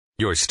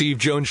Your Steve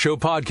Jones Show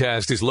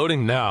podcast is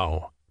loading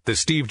now. The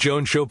Steve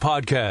Jones Show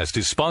podcast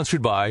is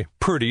sponsored by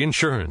Purdy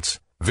Insurance.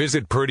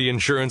 Visit Purdy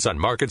Insurance on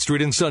Market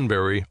Street in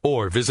Sunbury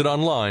or visit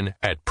online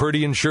at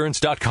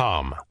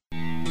purdyinsurance.com.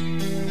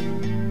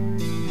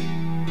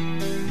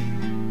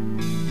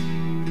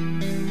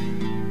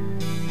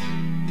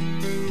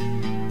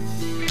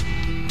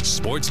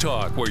 Sports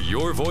talk where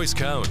your voice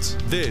counts.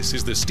 This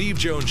is the Steve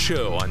Jones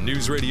Show on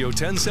News Radio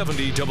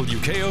 1070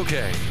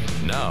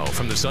 WKOK. Now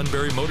from the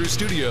Sunbury Motors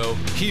Studio,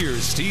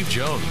 here's Steve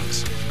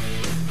Jones.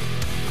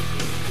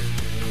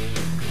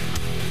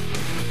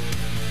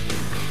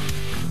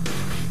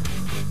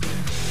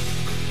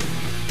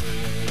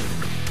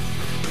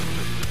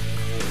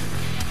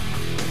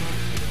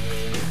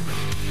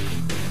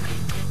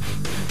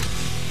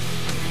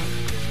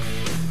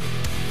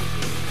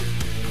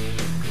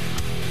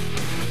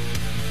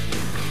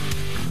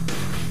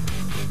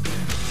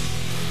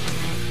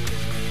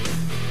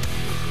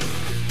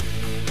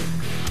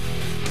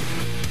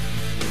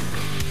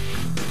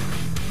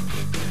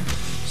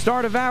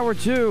 Start of Hour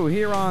 2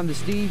 here on the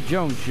Steve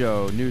Jones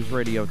Show, News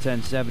Radio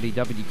 1070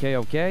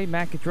 WKOK.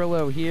 Matt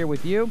Catrillo here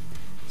with you.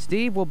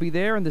 Steve will be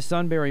there in the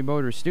Sunbury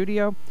Motors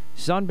studio.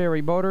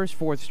 Sunbury Motors,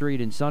 4th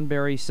Street in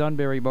Sunbury.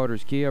 Sunbury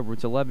Motors Kia,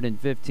 routes 11 and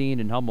 15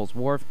 in Hummel's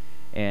Wharf.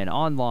 And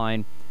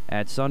online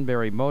at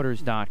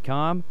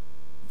sunburymotors.com.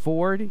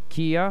 Ford,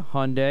 Kia,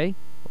 Hyundai,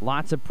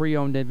 lots of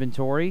pre-owned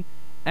inventory.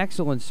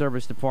 Excellent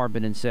service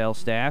department and sales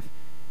staff.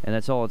 And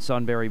that's all at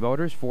Sunbury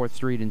Motors, 4th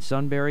Street in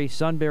Sunbury.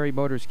 Sunbury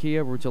Motors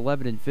Kia, routes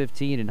 11 and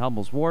 15 in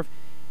Hummel's Wharf.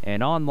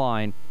 And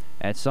online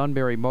at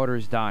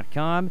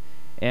sunburymotors.com.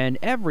 And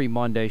every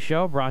Monday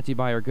show brought to you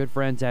by our good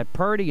friends at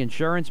Purdy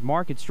Insurance,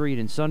 Market Street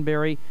in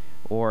Sunbury.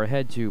 Or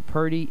head to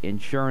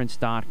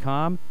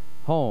purdyinsurance.com.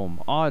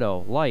 Home,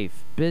 auto,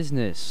 life,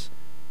 business.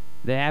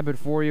 They have it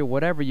for you,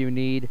 whatever you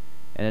need.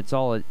 And it's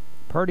all at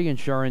Purdy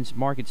Insurance,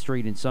 Market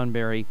Street in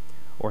Sunbury.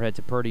 Or head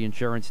to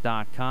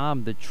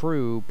purdyinsurance.com, the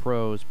true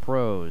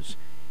pros.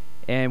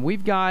 And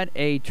we've got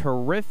a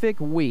terrific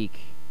week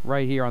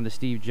right here on the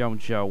Steve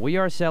Jones Show. We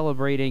are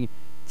celebrating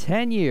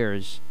 10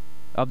 years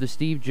of the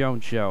Steve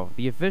Jones Show.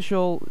 The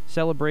official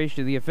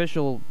celebration, the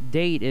official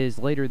date is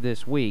later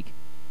this week.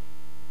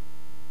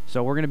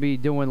 So we're going to be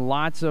doing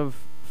lots of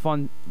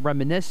fun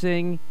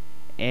reminiscing,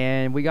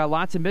 and we got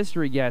lots of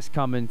mystery guests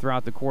coming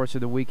throughout the course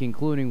of the week,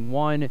 including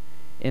one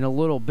in a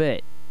little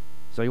bit.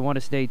 So you want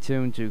to stay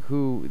tuned to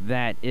who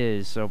that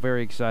is. So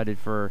very excited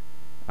for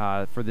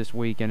this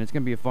week, and it's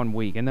going to be a fun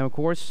week. And then, of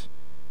course,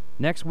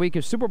 next week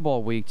is Super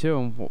Bowl week, too.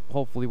 And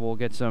hopefully we'll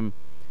get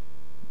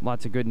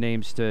lots of good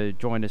names to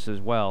join us as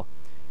well.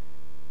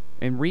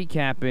 And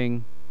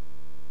recapping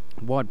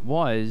what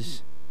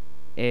was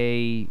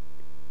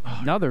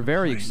another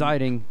very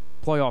exciting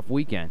playoff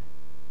weekend.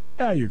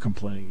 Yeah, you're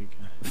complaining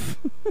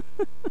again.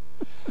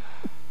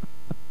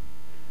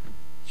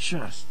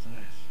 Just...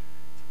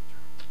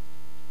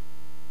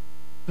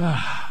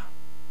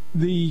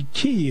 the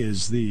key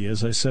is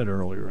as I said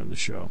earlier in the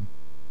show,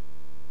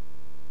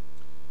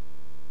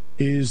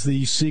 is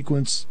the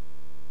sequence,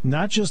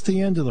 not just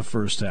the end of the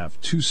first half.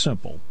 Too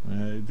simple.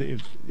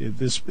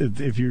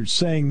 If you're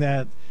saying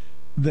that,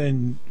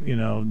 then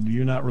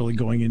you're not really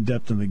going in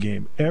depth in the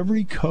game.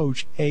 Every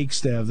coach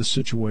aches to have the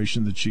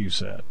situation the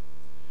Chiefs had,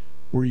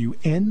 where you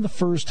end the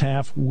first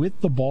half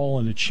with the ball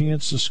and a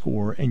chance to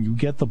score, and you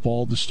get the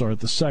ball to start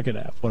the second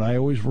half. What I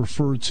always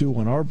refer to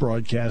on our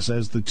broadcast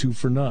as the 2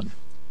 for none.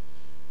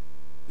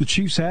 The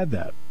Chiefs had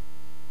that.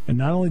 And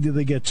not only did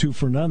they get 2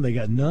 for none, they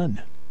got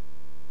none.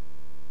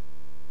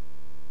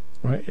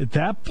 Right? At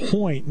that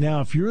point,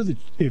 now if you're the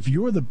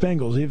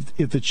Bengals,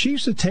 if the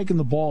Chiefs had taken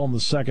the ball in the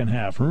second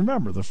half,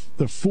 remember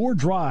the 4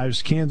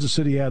 drives Kansas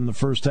City had in the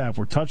first half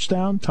were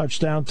touchdown,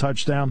 touchdown,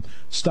 touchdown,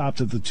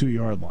 stopped at the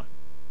 2-yard line.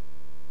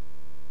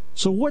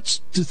 So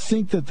what's to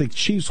think that the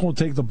Chiefs won't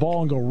take the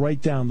ball and go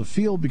right down the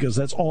field, because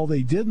that's all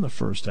they did in the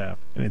first half,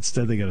 and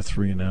instead they got a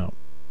 3-and-out.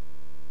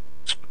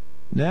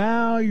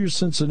 Now you're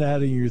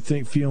Cincinnati, and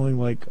you're feeling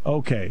like,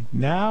 okay,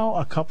 now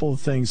a couple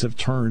of things have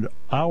turned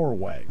our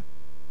way.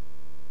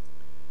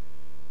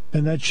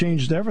 And that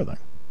changed everything.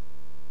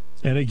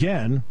 And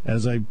again,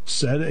 as I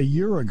said a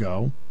year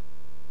ago,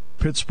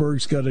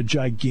 Pittsburgh's got a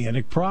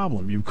gigantic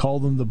problem. You've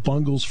called them the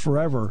Bungles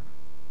forever,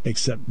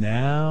 except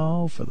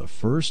now, for the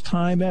first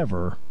time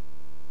ever,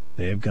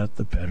 they have got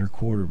the better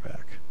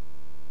quarterback.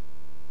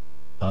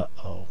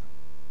 Uh-oh.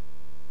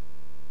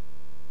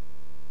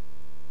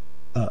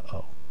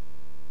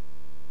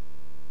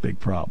 Big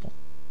problem.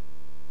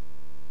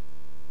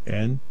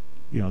 And,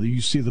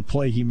 you see the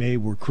play he made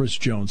where Chris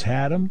Jones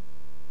had him,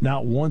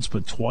 not once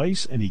but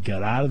twice, and he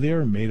got out of there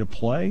and made a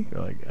play.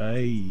 You're like,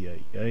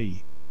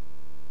 ay.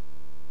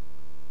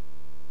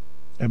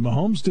 And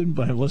Mahomes didn't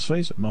play. Let's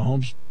face it,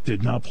 Mahomes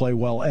did not play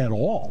well at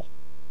all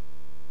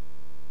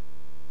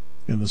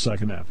in the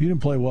second half. He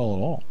didn't play well at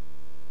all.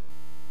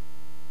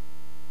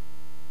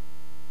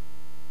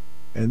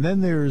 And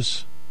then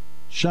there's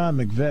Sean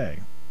McVay.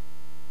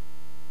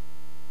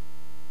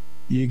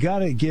 You got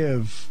to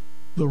give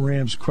the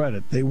Rams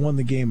credit. They won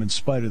the game in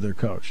spite of their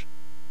coach.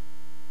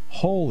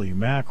 Holy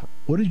mackerel.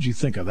 What did you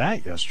think of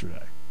that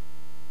yesterday?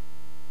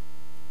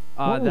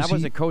 That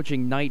was a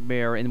coaching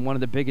nightmare in one of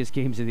the biggest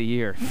games of the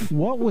year.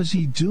 What was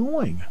he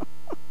doing?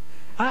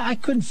 I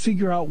couldn't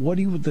figure out what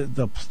he would,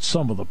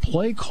 some of the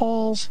play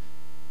calls.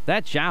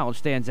 That challenge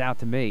stands out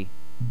to me.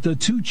 The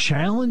two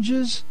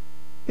challenges.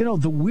 You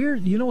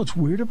know what's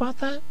weird about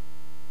that?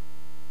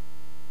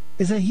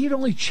 Is that he'd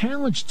only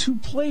challenged 2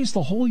 plays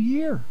the whole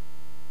year.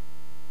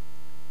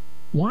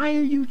 Why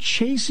are you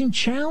chasing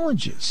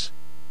challenges?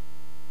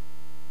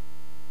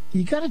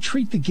 You got to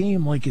treat the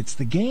game like it's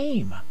the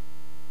game.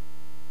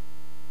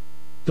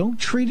 Don't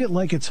treat it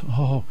like it's,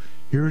 oh,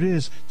 here it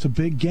is. It's a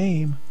big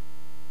game.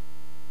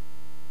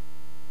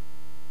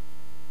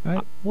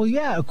 Right? Well,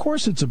 yeah, of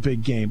course it's a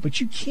big game,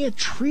 but you can't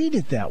treat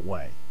it that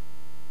way.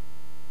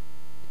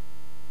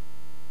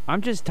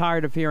 I'm just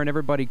tired of hearing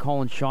everybody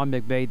calling Sean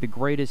McVay the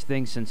greatest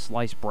thing since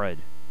sliced bread.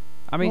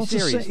 I mean,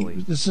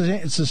 seriously. It's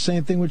the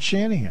same thing with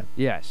Shanahan.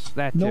 Yes,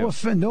 that too.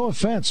 No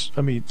offense.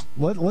 I mean,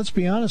 let's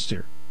be honest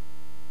here.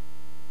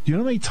 Do you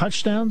know how many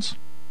touchdowns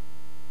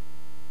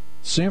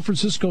San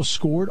Francisco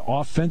scored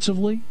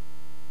offensively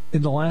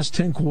in the last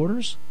 10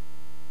 quarters?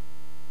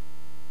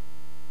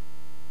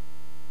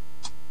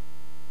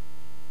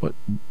 What,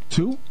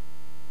 2?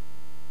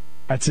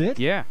 That's it?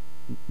 Yeah.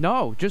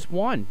 No, just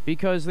 1,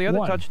 because the other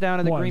touchdown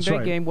in the Green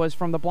Bay game was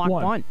from the block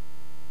punt.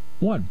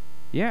 1.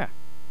 Yeah. I'm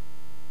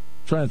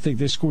trying to think.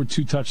 They scored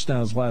 2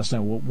 touchdowns last night.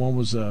 One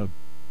was a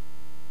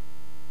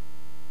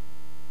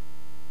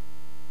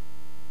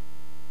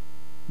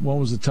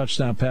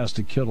touchdown pass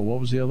to Kittle. What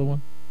was the other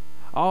one?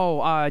 Oh,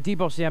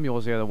 Deebo Samuel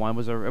was the other one.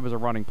 It was a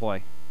running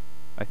play,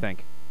 I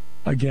think.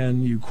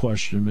 Again, you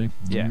question me.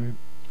 Yeah.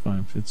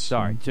 Fine.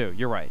 Sorry, 2.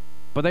 You're right.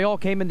 But they all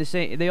came in the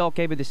same. They all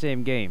came in the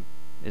same game.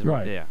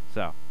 Right. Yeah.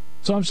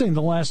 So I'm saying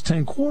the last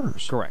 10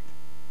 quarters. Correct.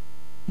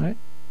 Right.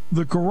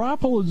 The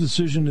Garoppolo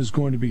decision is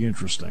going to be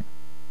interesting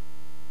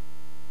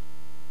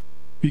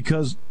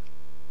because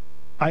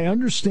I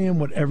understand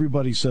what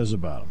everybody says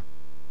about him.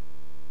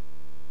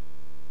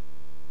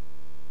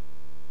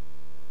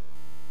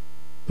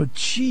 But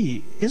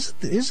gee,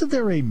 isn't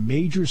there a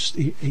major?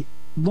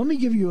 Let me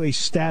give you a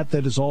stat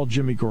that is all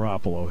Jimmy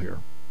Garoppolo here.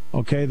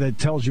 Okay, that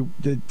tells you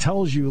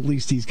at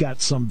least he's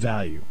got some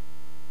value.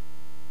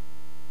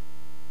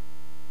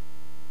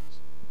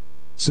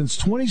 Since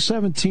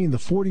 2017, the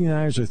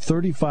 49ers are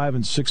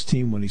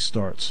 35-16 when he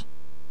starts.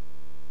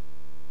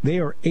 They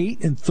are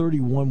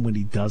 8-31 when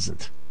he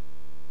doesn't.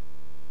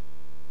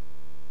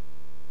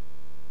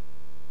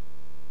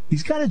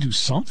 He's got to do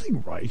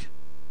something right.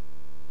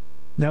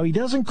 Now, he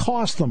doesn't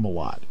cost them a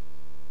lot.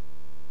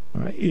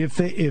 All right?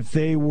 If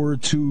they were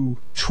to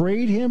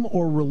trade him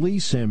or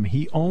release him,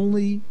 he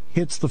only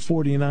hits the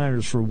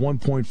 49ers for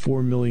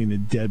 $1.4 million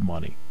in dead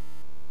money.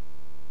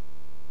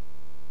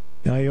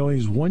 Now, he only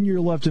has 1 year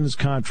left in his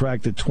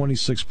contract at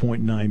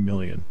 $26.9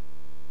 million.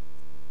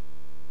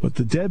 But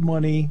the dead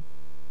money,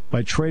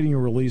 by trading or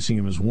releasing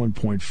him, is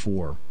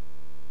 $1.4.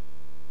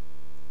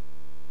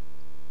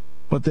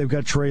 But they've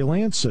got Trey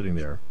Lance sitting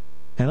there.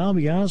 And I'll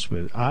be honest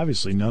with you,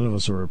 obviously none of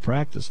us are at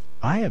practice.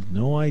 I have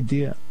no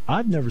idea.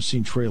 I've never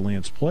seen Trey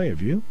Lance play.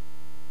 Have you?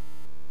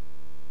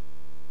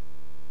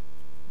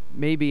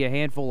 Maybe a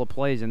handful of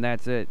plays, and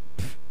that's it.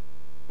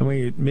 I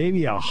mean,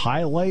 maybe a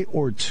highlight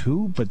or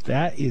 2, but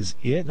that is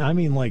it. I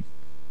mean, like,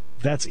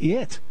 that's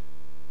it.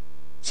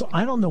 So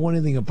I don't know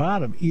anything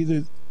about him.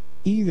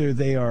 Either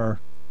they are.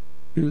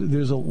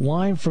 There's a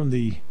line from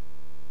the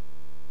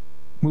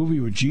movie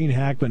with Gene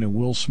Hackman and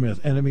Will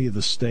Smith, Enemy of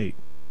the State.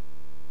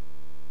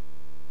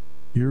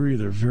 You're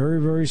either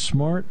very, very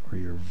smart or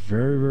you're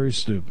very, very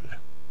stupid.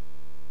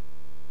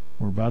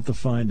 We're about to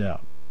find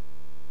out.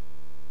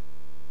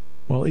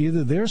 Well,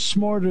 either they're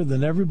smarter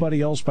than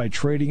everybody else by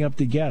trading up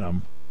to get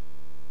him,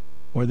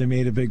 or they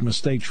made a big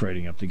mistake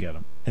trading up to get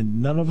him.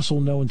 And none of us will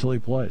know until he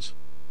plays.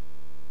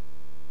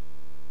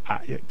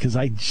 Because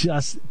I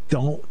just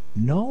don't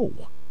know.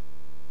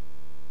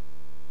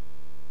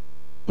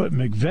 But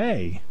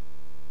McVay,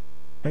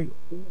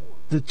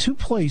 the 2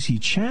 plays he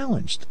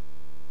challenged,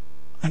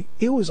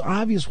 it was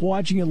obvious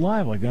watching it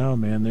live. Like, oh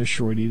man, they're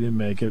short. He didn't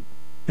make it.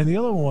 And the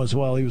other one was,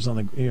 well, he was on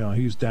the,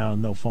 he was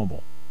down, no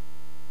fumble.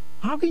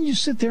 How can you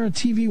sit there on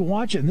TV and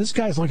watch it? And this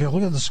guy's like,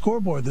 look at the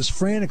scoreboard, this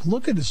frantic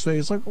look at his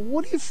face. Like,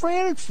 what are you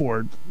frantic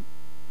for?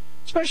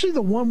 Especially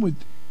the one with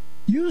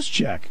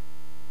Juszczyk.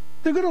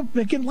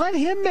 They can let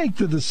him make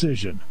the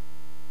decision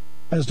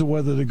as to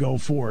whether to go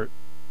for it.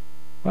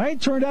 Right?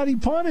 Turned out he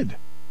punted.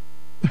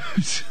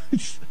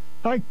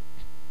 And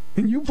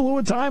you blew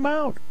a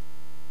timeout.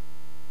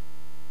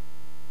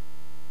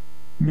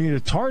 I mean,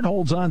 if Tart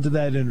holds on to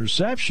that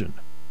interception,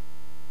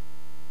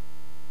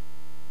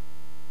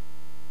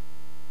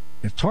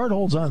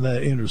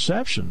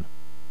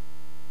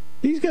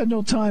 he's got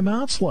no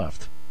timeouts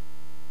left.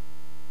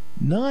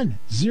 None.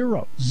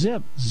 0.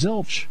 Zip.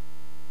 Zilch.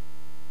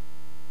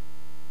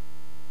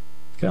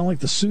 Kind of like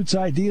the suits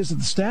ideas at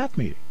the staff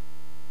meeting.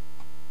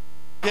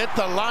 Get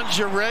the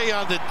lingerie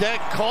on the deck.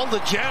 Call the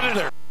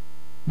janitor.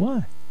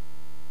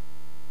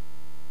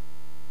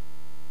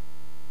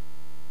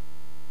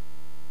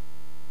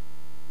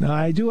 Now,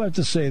 I do have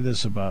to say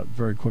this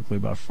very quickly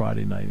about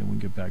Friday night, and we'll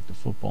get back to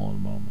football in a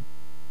moment.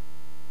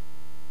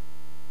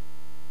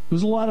 It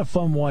was a lot of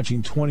fun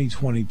watching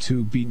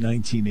 2022 beat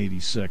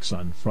 1986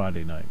 on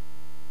Friday night.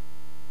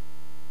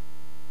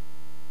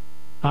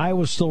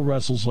 Iowa still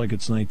wrestles like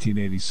it's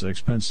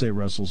 1986. Penn State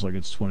wrestles like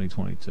it's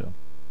 2022.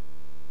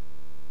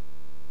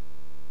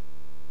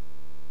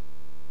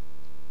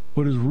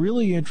 What is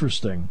really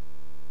interesting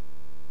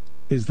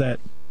is that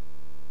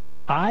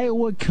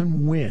Iowa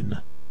can win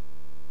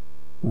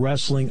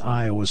wrestling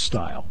Iowa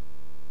style.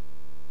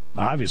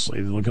 Obviously,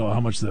 look at how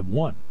much they've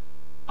won.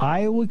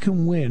 Iowa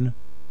can win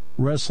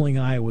wrestling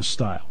Iowa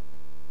style.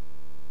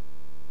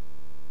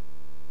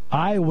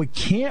 Iowa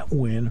can't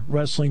win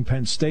wrestling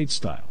Penn State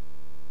style.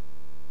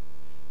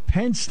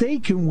 Penn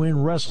State can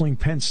win wrestling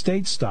Penn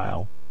State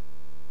style.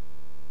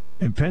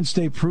 And Penn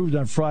State proved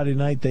on Friday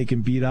night they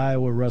can beat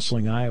Iowa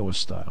wrestling Iowa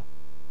style.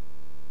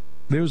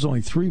 There was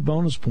only 3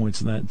 bonus points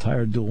in that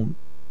entire dual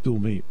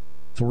meet.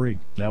 3.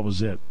 That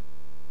was it.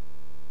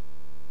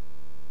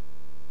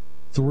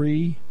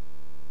 3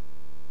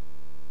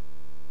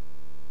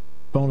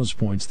 bonus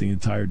points the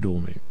entire dual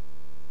meet.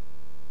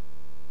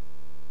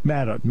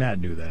 Matt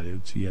knew that.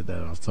 He had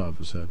that off the top of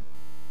his head.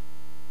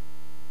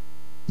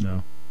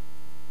 No?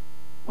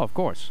 Oh, of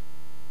course.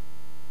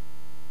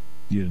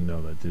 You didn't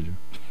know that, did you?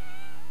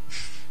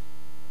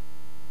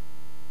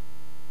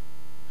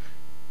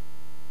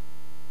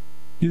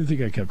 You didn't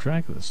think I kept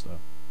track of this stuff.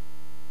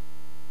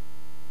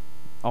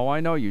 Oh,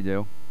 I know you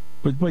do.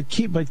 But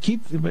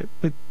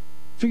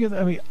figure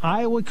that, I mean,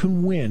 Iowa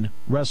can win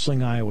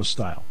wrestling Iowa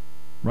style,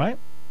 right?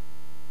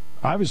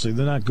 Obviously,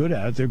 they're not good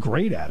at it. They're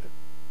great at it.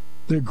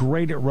 They're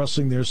great at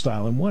wrestling their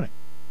style and winning.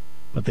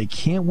 But they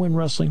can't win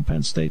wrestling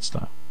Penn State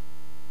style.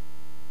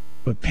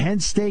 But Penn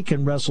State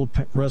can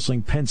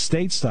wrestling Penn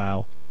State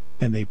style,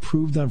 and they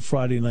proved on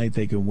Friday night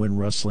they can win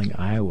wrestling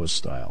Iowa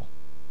style.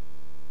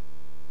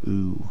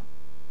 Ooh.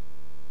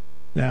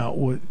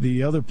 Now,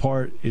 the other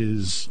part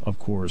is, of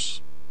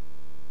course,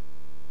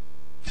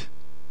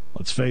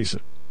 let's face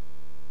it,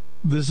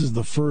 this is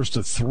the first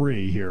of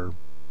 3 here,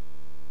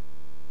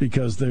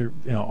 because they're,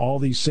 all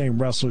these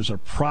same wrestlers are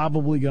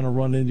probably going to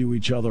run into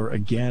each other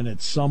again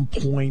at some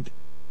point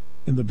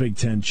in the Big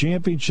Ten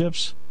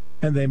championships,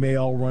 and they may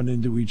all run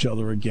into each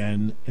other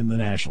again in the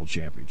national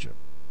championship.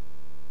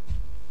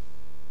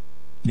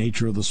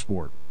 Nature of the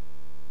sport.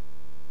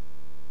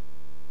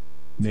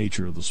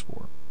 Nature of the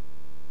sport.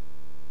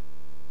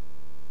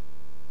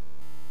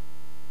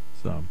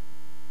 So,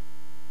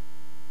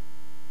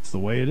 it's the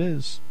way it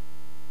is.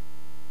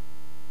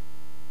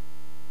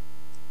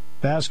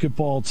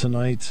 Basketball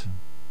tonight,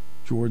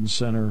 Jordan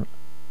Center,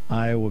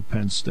 Iowa,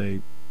 Penn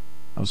State.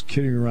 I was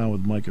kidding around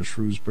with Micah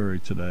Shrewsbury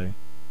today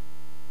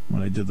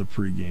when I did the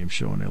pregame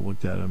show, and I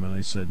looked at him and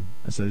I said,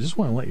 I just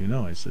want to let you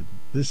know. I said,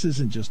 this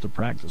isn't just a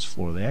practice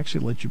floor. They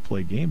actually let you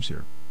play games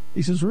here.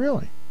 He says,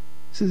 really?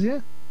 He says, yeah.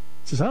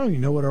 He says, I don't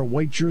even know what our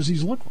white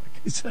jerseys look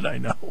like. He said, I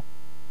know.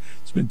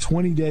 It's been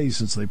 20 days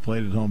since they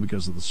played at home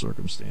because of the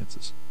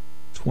circumstances.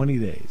 20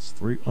 days.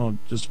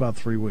 Just about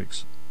 3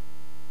 weeks.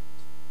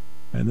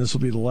 And this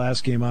will be the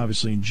last game,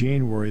 obviously, in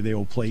January. They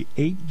will play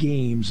 8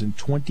 games in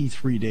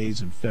 23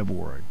 days in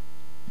February.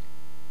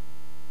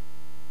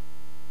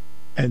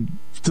 And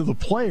to the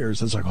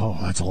players, it's like, oh,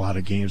 that's a lot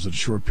of games in a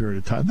short period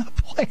of time. The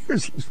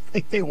players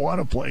think they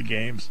want to play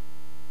games.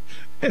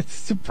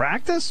 It's to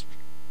practice?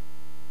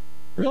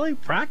 Really?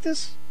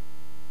 Practice?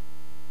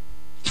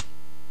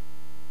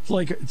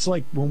 It's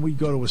like when we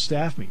go to a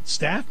staff meeting.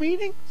 Staff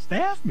meeting?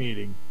 Staff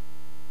meeting.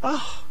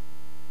 Oh,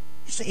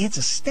 it's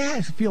a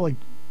staff. I feel like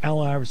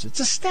Allen Iverson. It's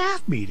a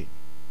staff meeting.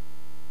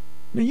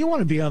 I mean, you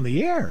want to be on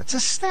the air. It's a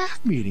staff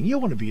meeting. You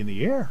want to be in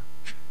the air.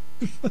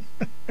 No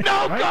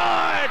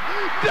good!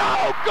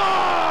 No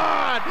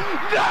good!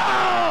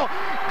 No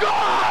good!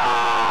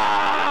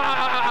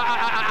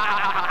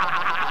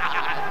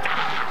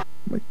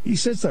 He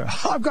sits there.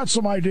 I've got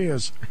some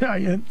ideas.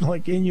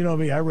 Like, and you know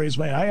me, I raise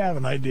my hand. I have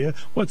an idea.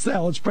 What's that?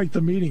 Let's break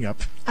the meeting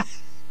up.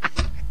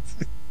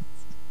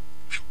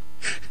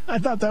 I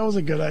thought that was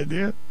a good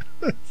idea.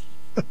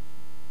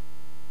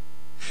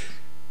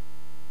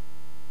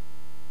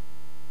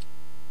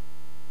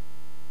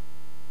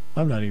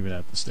 I'm not even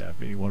at the staff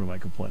meeting. What am I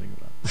complaining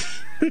about?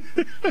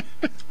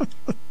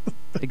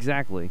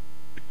 Exactly.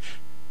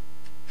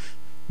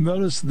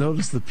 Notice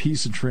the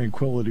peace and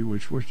tranquility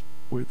with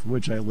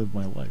which I live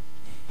my life.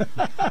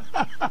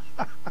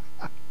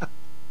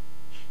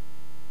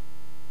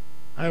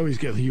 I always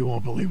get, you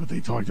won't believe what they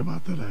talked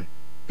about today.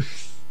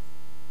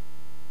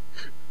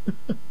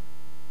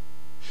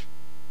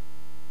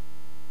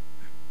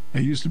 I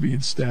used to be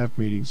in staff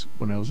meetings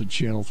when I was at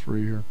Channel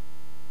 3 here.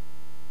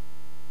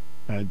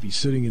 I'd be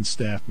sitting in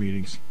staff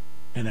meetings,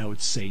 and I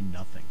would say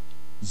nothing.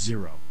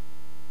 Zero.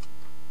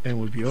 And it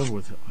would be over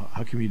with,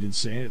 how come you didn't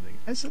say anything?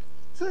 I said,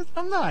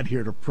 I'm not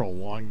here to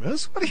prolong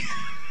this. What do you...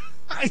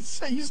 I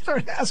say, you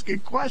start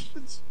asking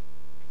questions.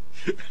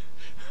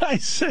 I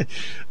said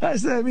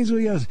that means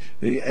we have,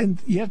 and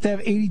you have to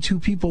have 82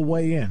 people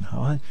weigh in.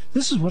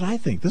 This is what I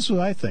think. This is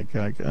what I think.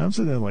 I'm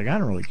sitting there like, I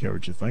don't really care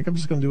what you think. I'm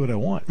just going to do what I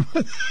want.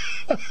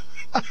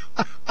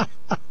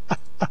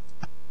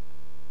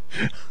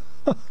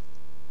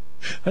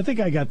 I think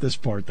I got this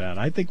part down.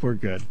 I think we're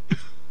good.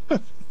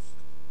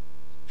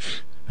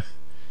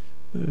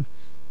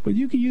 But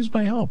you can use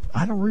my help.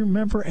 I don't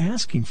remember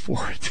asking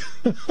for it.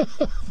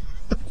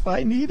 If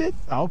I need it,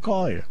 I'll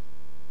call you.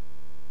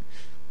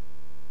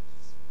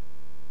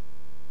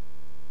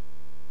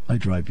 I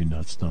drive you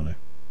nuts, don't I?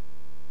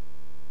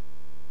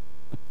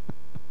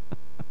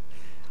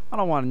 I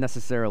don't want to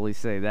necessarily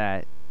say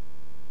that.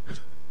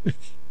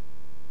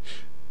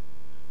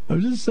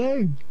 I'm just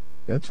saying.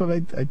 That's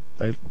what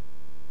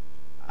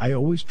I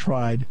always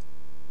tried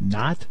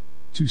not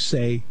to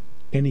say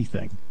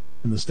anything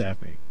in the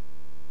staff meeting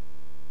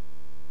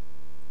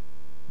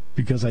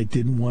because I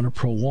didn't want to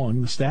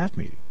prolong the staff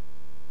meeting.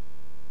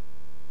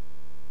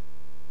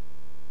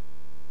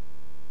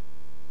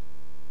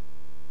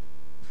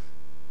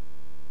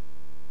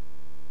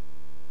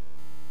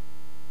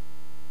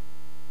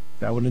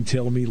 That would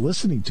entail me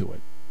listening to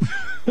it.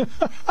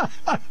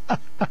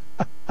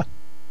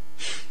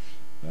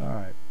 All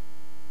right.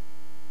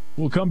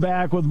 We'll come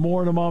back with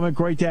more in a moment.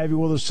 Great to have you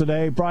with us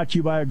today. Brought to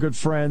you by our good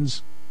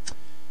friends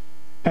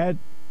at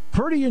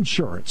Purdy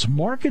Insurance,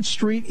 Market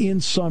Street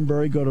in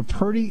Sunbury. Go to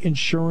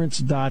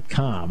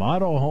purdyinsurance.com.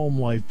 Auto, home,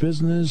 life,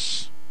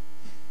 business.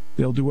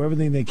 They'll do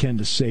everything they can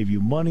to save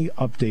you money,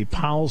 update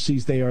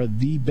policies. They are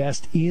the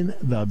best in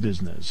the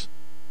business.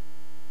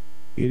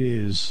 It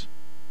is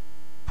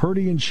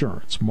Purdy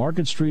Insurance,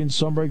 Market Street in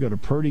Sunbury. Go to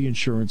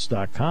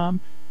purdyinsurance.com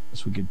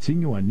as we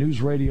continue on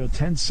News Radio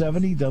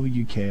 1070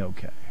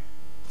 WKOK.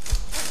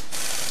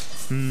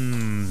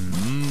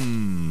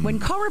 When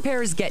car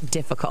repairs get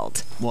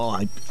difficult, Well,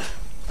 I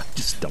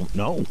just don't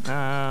know.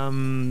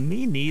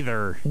 Me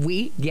neither.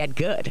 we get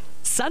good.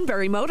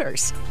 Sunbury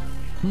Motors.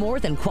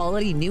 More than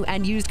quality new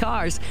and used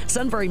cars,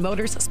 Sunbury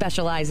Motors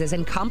specializes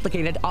in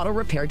complicated auto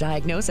repair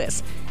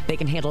diagnosis. They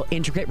can handle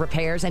intricate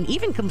repairs and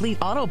even complete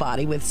auto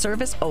body with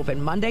service open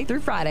Monday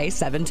through Friday,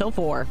 7 till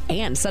 4.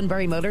 And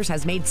Sunbury Motors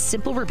has made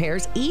simple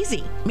repairs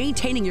easy.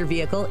 Maintaining your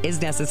vehicle is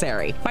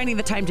necessary. Finding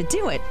the time to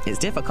do it is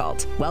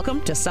difficult.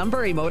 Welcome to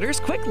Sunbury Motors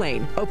Quick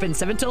Lane. Open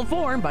 7 till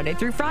 4, Monday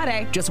through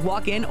Friday. Just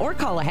walk in or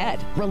call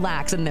ahead.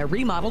 Relax in their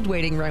remodeled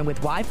waiting room with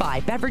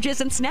Wi-Fi,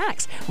 beverages, and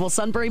snacks. While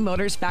Sunbury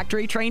Motors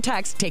factory trained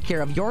techs take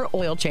care of your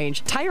oil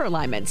change, tire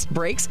alignments,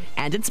 brakes,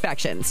 and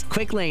inspections.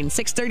 Quick Lane,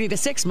 6:30 to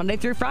 6, Monday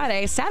through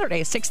Friday,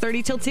 Saturday,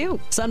 6:30 till 2.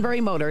 Sunbury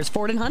Motors,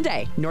 Ford and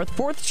Hyundai, North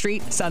 4th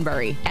Street,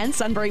 Sunbury. And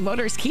Sunbury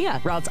Motors Kia,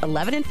 routes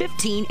 11 and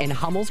 15 in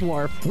Hummel's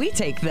Wharf. We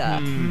take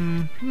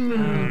the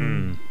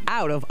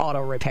out of auto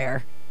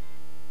repair.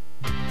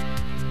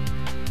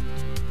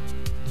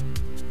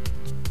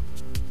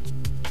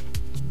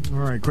 All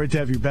right, great to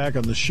have you back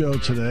on the show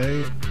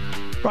today.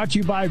 Brought to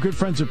you by our good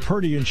friends at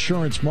Purdy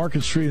Insurance,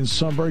 Market Street in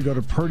Sunbury. Go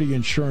to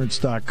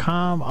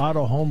purdyinsurance.com.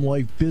 Auto, home,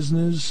 life,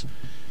 business,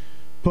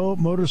 boat,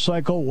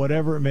 motorcycle,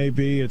 whatever it may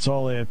be, it's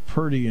all at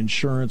Purdy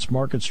Insurance,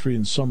 Market Street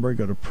in Sunbury.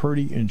 Go to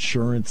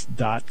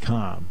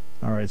purdyinsurance.com.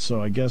 All right,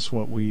 so I guess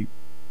you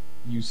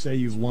say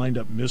you've lined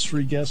up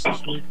mystery guests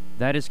this week?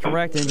 That is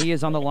correct, and he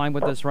is on the line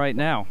with us right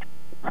now.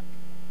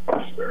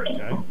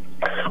 Okay.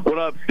 What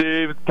up,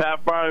 Steve? It's Pat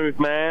Farming,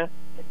 man.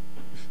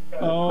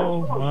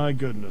 Oh, my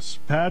goodness.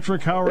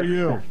 Patrick, how are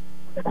you?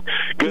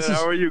 Good,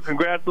 how are you?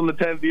 Congrats on the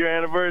 10th year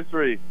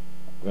anniversary.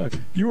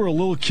 You were a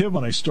little kid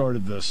when I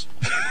started this.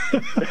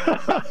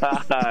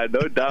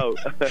 No doubt.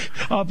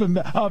 up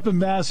in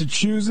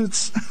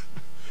Massachusetts,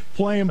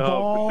 playing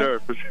ball. Oh,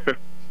 for sure.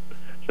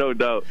 No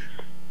doubt.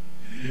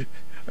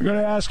 I'm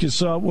going to ask you,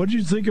 so what did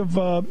you think of,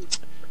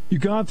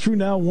 you've gone through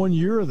now 1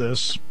 year of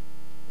this.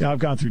 Now I've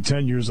gone through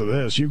 10 years of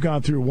this. You've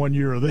gone through 1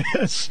 year of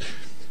this.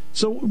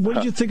 So what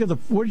did you think of the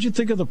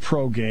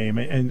pro game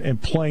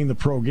and playing the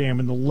pro game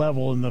and the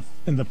level and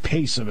the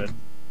pace of it?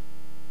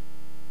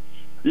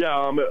 Yeah,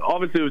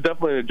 obviously it was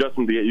definitely an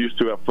adjustment to get used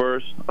to at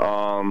first.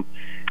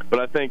 But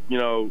I think,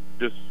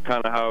 just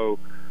kind of how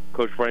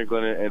Coach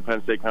Franklin and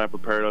Penn State kind of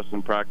prepared us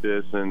in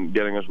practice and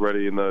getting us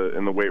ready in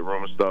the weight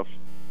room and stuff,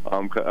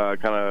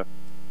 kind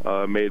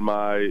of made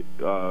my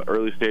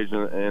early stage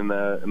in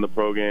the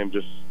pro game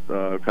just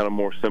kind of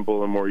more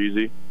simple and more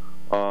easy.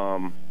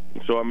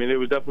 So, I mean, it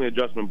was definitely an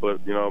adjustment, but,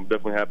 I'm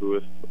definitely happy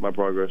with my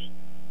progress.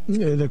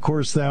 And, of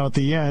course, now at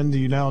the end,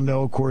 you now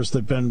know, of course,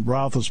 that Ben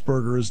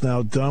Roethlisberger is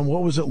now done.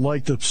 What was it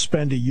like to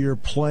spend a year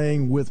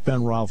playing with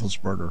Ben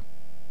Roethlisberger?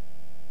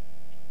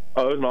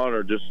 Oh, it was an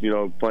honor just,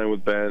 playing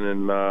with Ben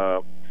and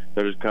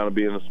just kind of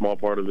being a small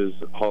part of his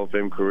Hall of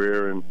Fame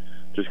career and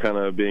just kind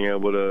of being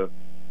able to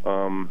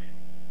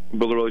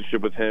build a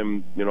relationship with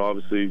him.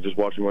 Obviously just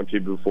watching him on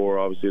TV before,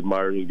 obviously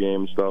admired his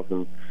game and stuff.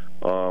 And,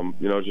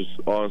 just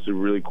honestly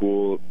really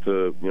cool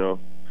to,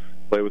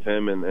 play with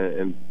him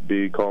and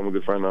call him a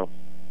good friend now.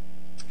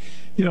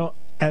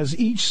 As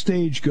each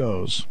stage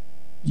goes,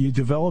 you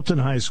developed in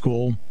high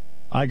school.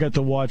 I got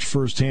to watch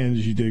firsthand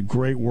as you did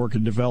great work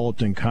and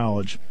developed in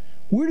college.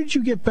 Where did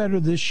you get better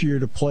this year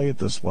to play at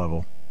this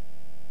level?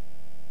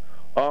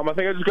 I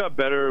think I just got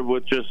better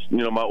with just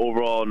my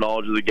overall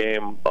knowledge of the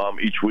game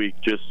each week.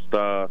 Just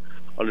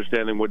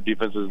understanding what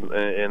defenses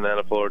in the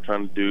NFL are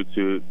trying to do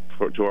to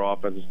our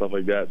offense and stuff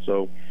like that.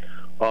 So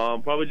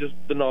probably just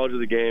the knowledge of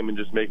the game and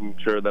just making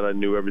sure that I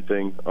knew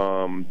everything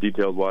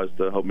detailed-wise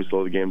to help me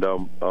slow the game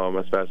down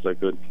as fast as I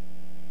could.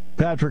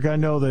 Patrick, I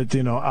know that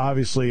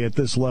obviously at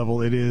this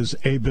level it is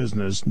a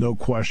business, no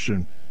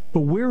question.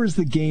 But where is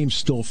the game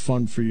still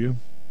fun for you?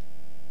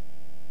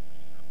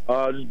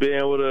 Just being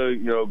able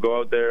to, go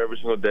out there every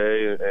single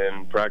day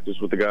and practice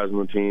with the guys on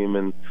the team.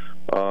 And,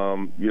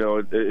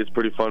 it's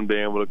pretty fun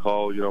being able to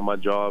call, my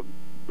job,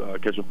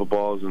 catching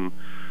footballs. And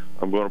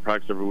I'm going to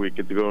practice every week.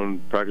 Get to go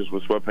and practice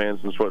with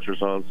sweatpants and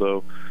sweatshirts on.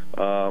 So,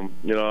 I'm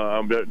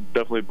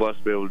definitely blessed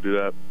to be able to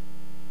do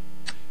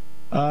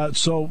that.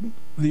 So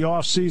the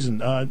off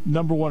season,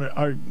 number one,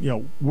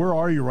 where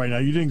are you right now?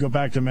 You didn't go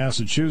back to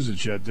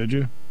Massachusetts yet, did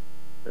you?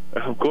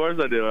 Of course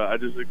I did. I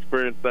just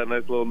experienced that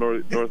nice little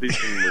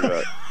northeastern we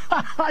got.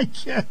 I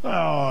can't.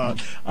 Oh,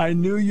 I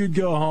knew you'd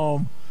go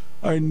home.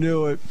 I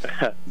knew it.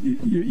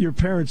 Your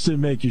parents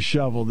didn't make you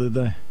shovel, did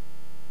they?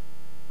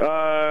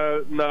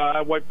 No.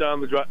 I wiped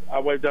down the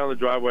driveway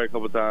a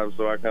couple of times,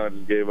 so I kind of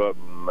just gave up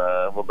and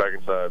went back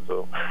inside.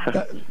 So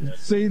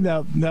see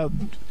now.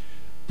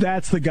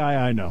 That's the guy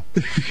I know.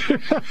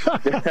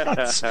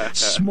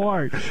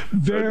 Smart.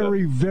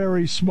 Very,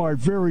 very smart.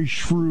 Very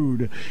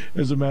shrewd,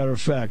 as a matter of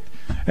fact.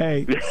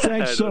 Hey,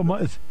 thanks so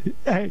much.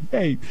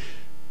 Hey,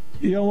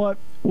 you know what?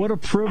 What a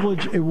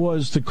privilege it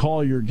was to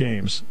call your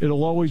games.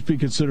 It'll always be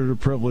considered a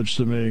privilege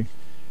to me.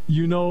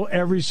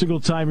 Every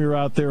single time you're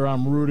out there,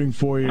 I'm rooting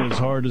for you as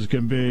hard as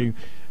can be.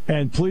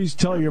 And please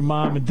tell your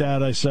mom and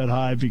dad I said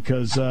hi,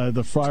 because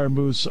the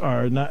Freiermuths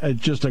are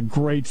just a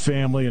great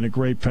family and a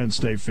great Penn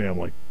State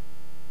family.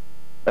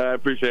 I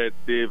appreciate it,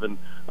 Steve, and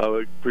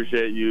I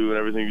appreciate you and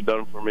everything you've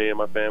done for me and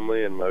my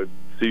family, and I'll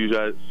see you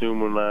guys soon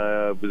when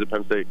I visit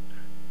Penn State.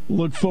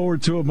 Look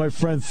forward to it, my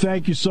friend.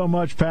 Thank you so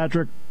much,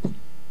 Patrick.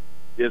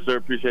 Yes, sir.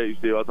 Appreciate you,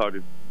 Steve. I'll talk to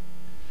you.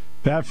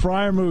 Pat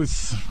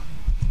Freiermuth,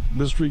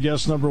 mystery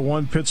guest number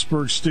one,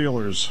 Pittsburgh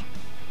Steelers.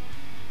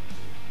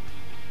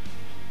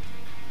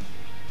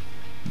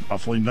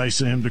 Awfully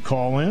nice of him to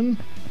call in.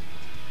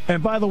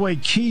 And by the way,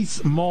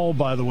 Keith Mull,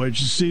 did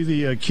you see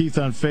the Keith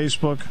on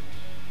Facebook?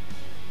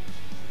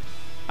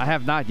 I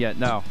have not yet,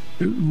 no.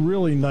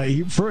 Really nice.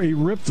 He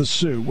ripped the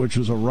suit, which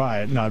was a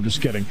riot. No, I'm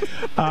just kidding.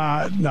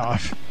 No,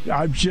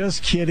 I'm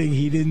just kidding.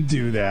 He didn't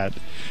do that.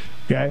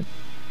 Okay?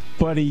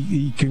 But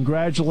he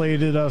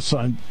congratulated us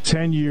on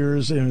 10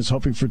 years and is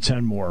hoping for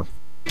 10 more.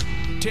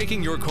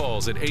 Taking your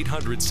calls at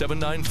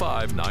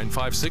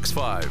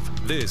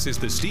 800-795-9565. This is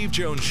The Steve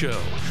Jones Show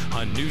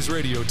on News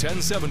Radio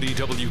 1070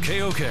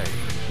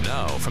 WKOK.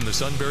 Now, from the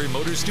Sunbury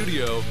Motors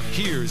Studio,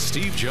 here's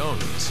Steve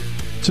Jones.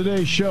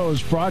 Today's show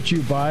is brought to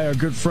you by our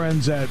good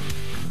friends at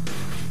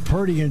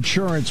Purdy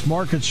Insurance,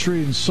 Market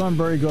Street in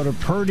Sunbury. Go to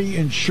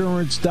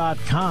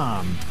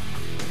purdyinsurance.com.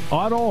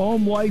 Auto,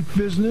 home, life,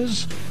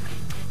 business,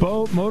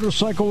 boat,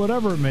 motorcycle,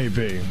 whatever it may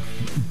be.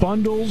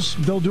 Bundles,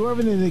 they'll do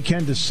everything they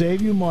can to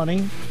save you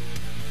money,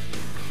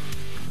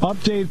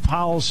 update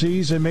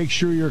policies, and make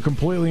sure you're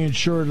completely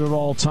insured at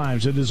all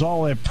times. It is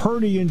all at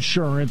Purdy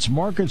Insurance,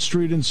 Market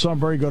Street in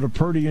Sunbury. Go to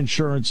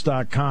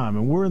purdyinsurance.com.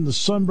 And we're in the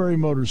Sunbury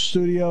Motors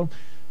studio.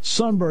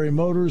 Sunbury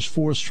Motors,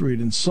 4th Street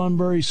in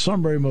Sunbury.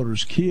 Sunbury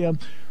Motors Kia,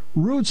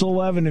 routes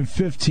 11 and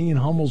 15,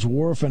 Hummel's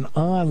Wharf, and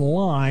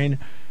online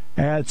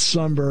at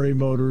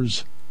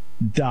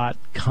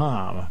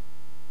sunburymotors.com.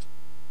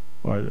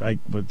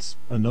 What's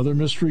another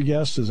mystery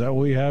guest? Is that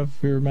what we have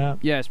here, Matt?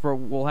 Yes,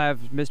 we'll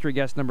have mystery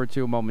guest number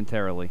 2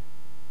 momentarily.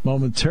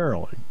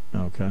 Momentarily.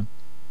 Okay.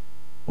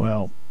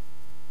 Well,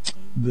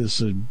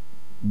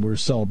 we're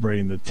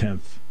celebrating the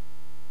 10th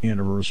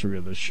anniversary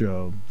of the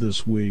show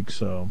this week,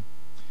 so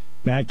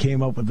Matt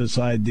came up with this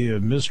idea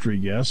of mystery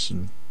guests,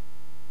 and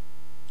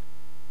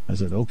I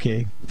said,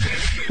 okay.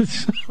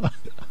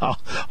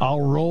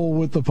 I'll roll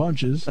with the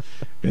punches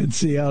and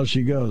see how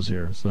she goes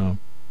here. So,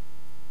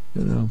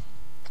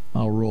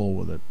 I'll roll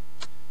with it.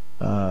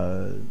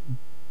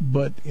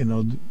 But,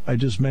 I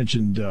just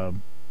mentioned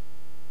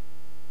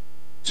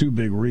 2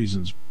 big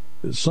reasons.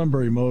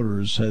 Sunbury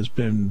Motors has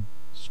been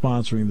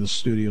sponsoring this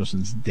studio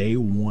since day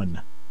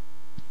one.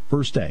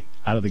 First day,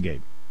 out of the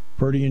gate.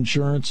 Purdy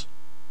Insurance,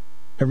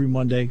 every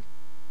Monday,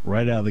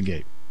 right out of the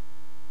gate.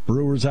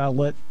 Brewers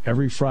Outlet,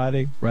 every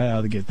Friday, right out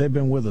of the gate. They've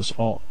been with us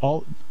all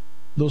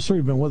those 3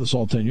 have been with us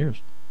all 10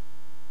 years.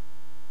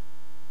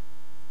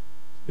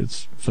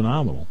 It's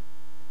phenomenal.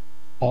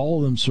 All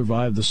of them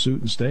survived the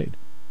suit and stayed.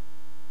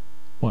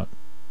 What?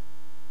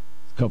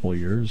 A couple of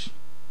years.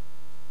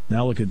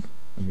 Now look at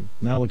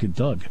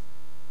Doug.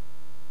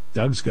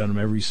 Doug's got them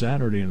every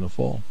Saturday in the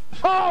fall.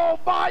 Oh,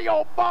 my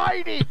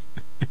almighty!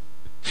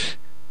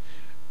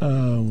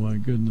 Oh, my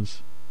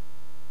goodness.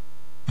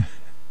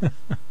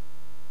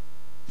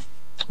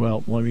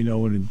 Well, let me know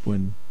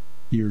when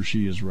he or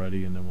she is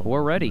ready, and then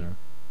we're ready.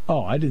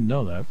 Oh, I didn't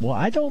know that. Well,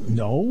 I don't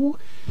know.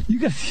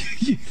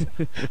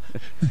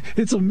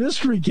 It's a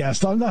mystery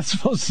guest. I'm not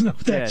supposed to know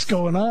that's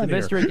going on here. The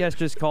mystery here. guest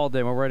just called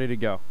in. We're ready to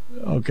go.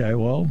 Okay,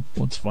 well,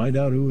 let's find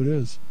out who it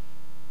is.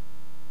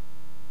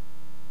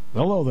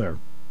 Hello there.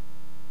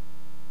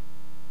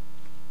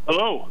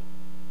 Hello.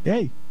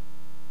 Hey.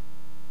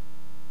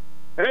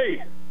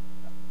 Hey.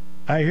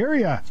 I hear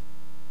ya.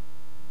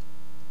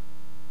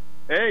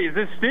 Hey, is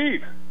this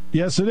Steve?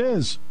 Yes, it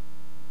is.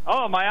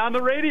 Oh, am I on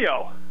the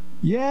radio?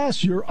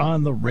 Yes, you're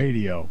on the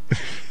radio.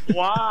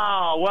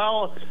 Wow.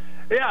 Well,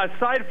 yeah,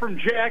 aside from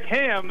Jack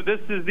Ham, this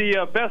is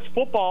the best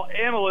football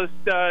analyst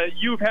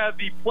you've had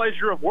the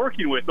pleasure of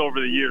working with over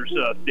the years,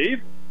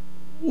 Steve.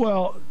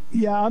 Well,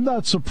 yeah, I'm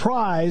not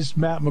surprised,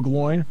 Matt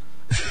McGloin.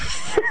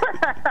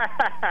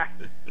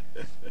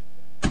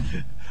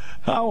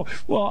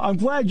 Well, I'm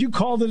glad you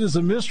called it as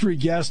a mystery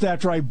guest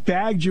after I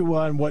bagged you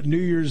on New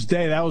Year's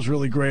Day. That was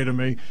really great of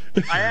me.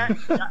 I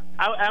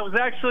was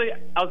actually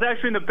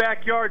in the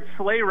backyard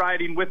sleigh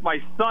riding with my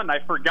son. I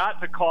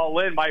forgot to call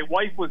in. My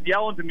wife was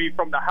yelling to me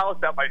from the house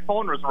that my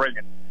phone was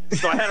ringing,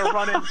 so I had to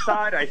run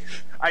inside.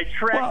 I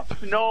tracked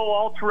snow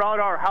all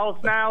throughout our house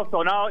now,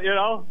 so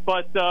now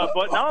but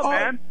no,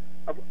 man.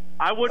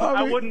 I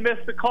wouldn't miss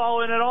the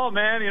call in at all,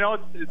 man.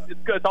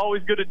 It's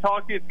always good to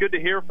talk to you. It's good to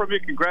hear from you.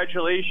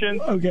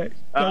 Congratulations. Okay.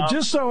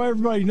 Just so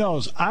everybody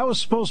knows, I was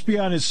supposed to be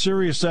on his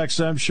Sirius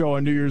XM show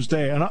on New Year's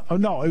Day, and it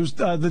was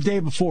the day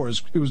before.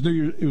 It was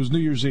New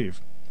Year's Eve.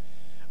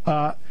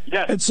 Yes.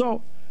 And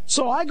so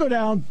I go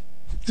down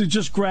to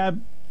just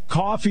grab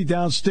coffee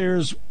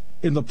downstairs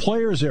in the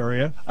players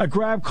area. I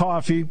grab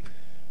coffee.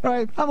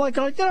 Right, I'm like,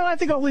 I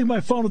think I'll leave my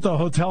phone at the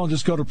hotel and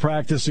just go to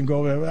practice and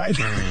go. I'm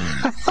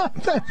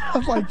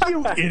like,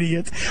 you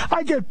idiot!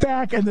 I get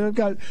back and I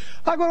got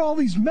all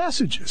these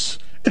messages.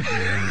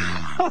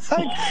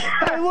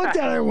 I looked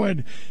at it and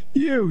went,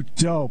 "You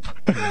dope."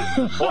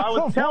 Well, I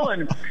was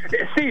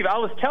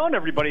telling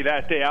everybody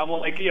that day. I'm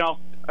like,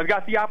 I've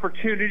got the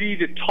opportunity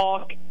to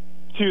talk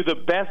to the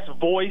best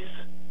voice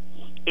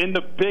in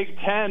the Big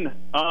Ten,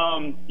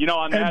 on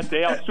that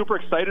day. I was super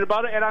excited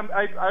about it, and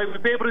I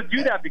was able to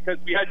do that because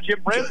we had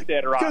Jim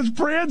Brandstatter on. Because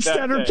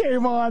Brandstatter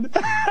came on.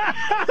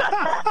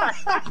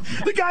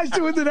 The guy's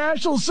doing the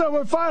national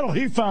semifinal.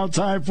 He found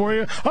time for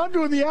you. I'm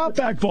doing the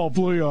Outback Bowl.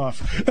 Blew you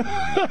off.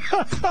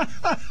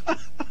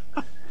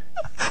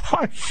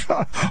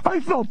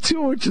 I felt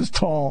 2 inches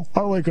tall.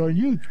 I'm like, oh,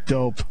 you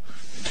dope.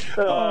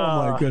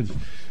 Oh, my goodness.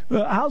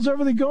 How's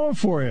everything going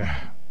for you?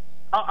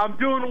 I'm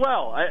doing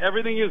well.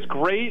 Everything is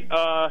great.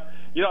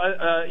 We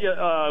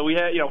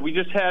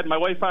just had, my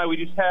wife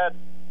and I,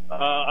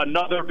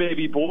 another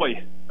baby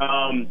boy,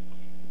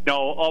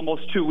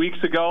 almost 2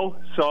 weeks ago.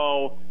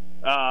 So,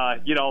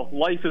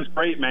 life is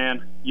great,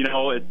 man.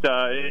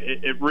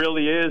 It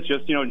really is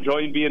just,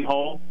 enjoying being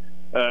home,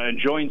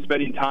 enjoying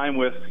spending time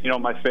with,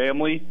 my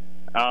family.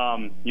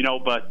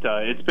 But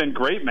it's been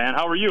great, man.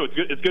 How are you?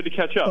 It's good to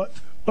catch up.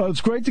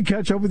 It's great to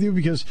catch up with you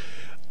because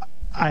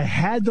I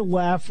had to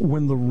laugh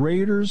when the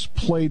Raiders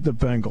played the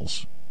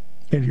Bengals.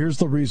 And here's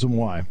the reason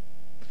why.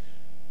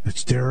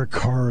 It's Derek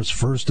Carr's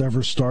first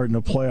ever start in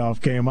a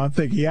playoff game. I'm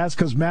thinking, that's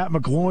because Matt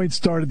McGloin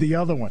started the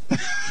other one.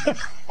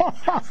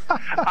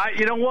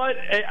 You know what?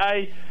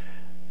 I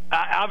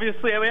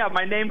obviously,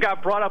 my name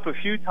got brought up a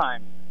few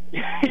times.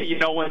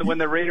 When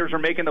the Raiders were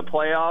making the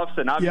playoffs,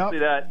 and obviously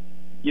that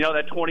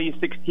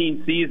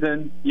 2016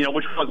 season,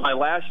 which was my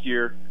last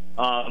year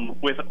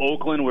with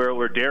Oakland,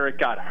 where Derek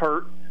got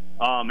hurt.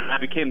 And I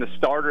became the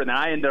starter, and then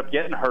I ended up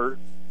getting hurt,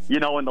 in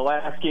the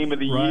last game of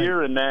the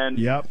year, and then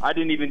I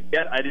didn't even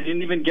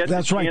get.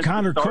 That's right,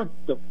 Connor Cook.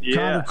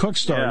 Connor Cook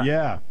started.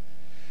 Yeah.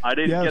 I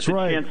didn't get the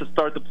chance to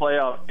start the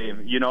playoff game,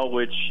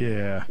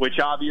 which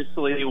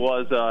obviously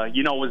was,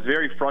 was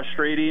very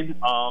frustrating.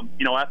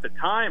 At the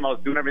time, I was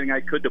doing everything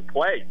I could to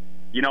play.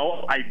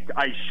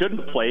 I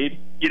shouldn't have played.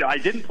 I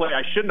didn't play.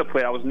 I shouldn't have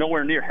played. I was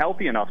nowhere near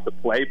healthy enough to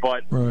play.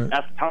 But at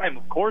the time,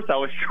 of course, I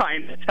was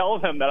trying to tell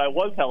them that I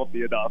was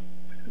healthy enough.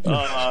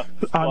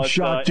 I'm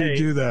shocked you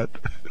do that.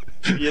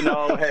 It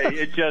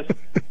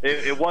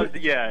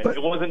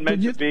wasn't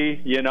meant to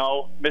be. Missed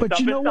out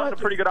on a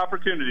pretty good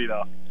opportunity,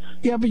 though.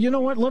 Yeah, but you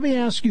know what? Let me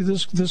ask you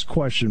this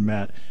question,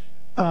 Matt.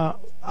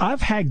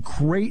 I've had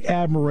great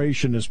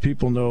admiration, as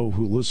people know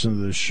who listen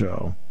to this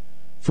show,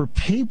 for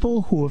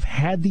people who have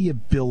had the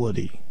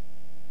ability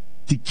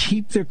to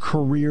keep their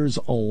careers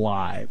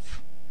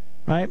alive.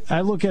 Right?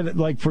 I look at it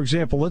like, for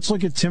example, let's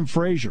look at Tim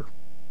Frazier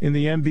in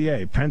the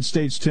NBA, Penn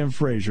State's Tim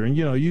Frazier, and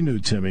you knew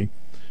Timmy,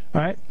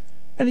 right?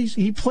 And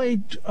he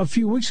played a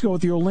few weeks ago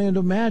with the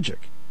Orlando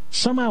Magic.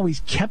 Somehow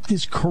he's kept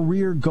his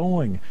career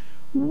going.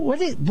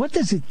 What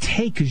does it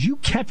take? Because you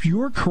kept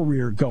your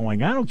career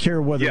going. I don't care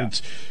whether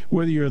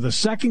you're the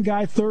second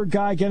guy, third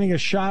guy, getting a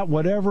shot,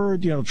 whatever,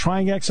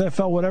 trying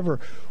XFL, whatever.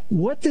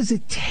 What does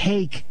it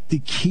take to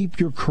keep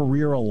your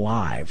career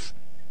alive?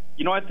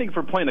 I think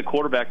for playing the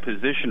quarterback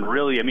position,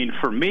 really,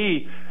 for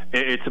me,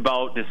 it's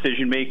about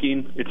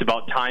decision-making. It's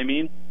about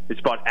timing.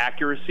 It's about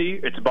accuracy.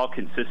 It's about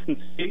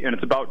consistency. And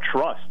it's about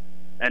trust.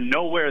 And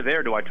nowhere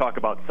there do I talk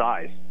about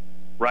size.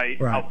 right?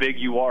 How big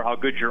you are, how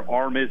good your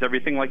arm is,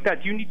 everything like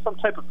that. Do you need some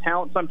type of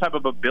talent, some type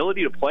of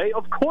ability to play?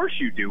 Of course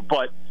you do,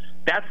 but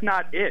that's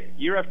not it.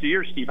 Year after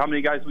year, Steve, how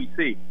many guys we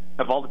see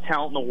have all the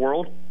talent in the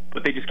world,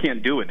 but they just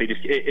can't do it.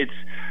 It's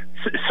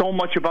so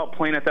much about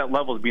playing at that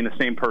level as being the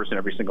same person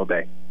every single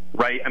day,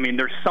 right? I mean,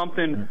 there's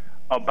something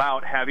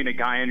about having a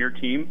guy on your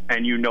team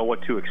and you know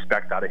what to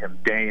expect out of him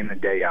day in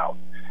and day out.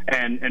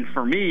 And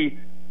for me,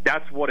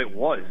 that's what it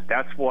was.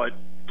 That's what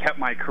kept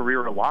my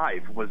career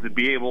alive, was to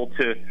be able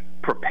to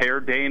prepare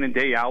day in and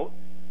day out,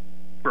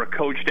 for a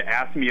coach to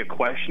ask me a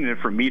question and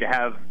for me to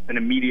have an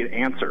immediate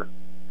answer,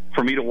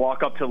 for me to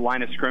walk up to the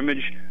line of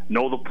scrimmage,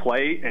 know the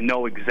play, and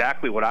know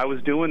exactly what I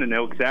was doing and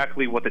know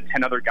exactly what the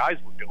 10 other guys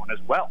were doing as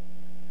well.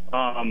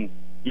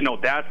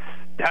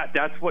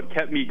 That's what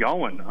kept me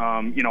going.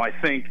 I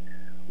think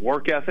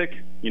work ethic,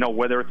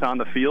 whether it's on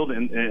the field,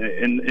 in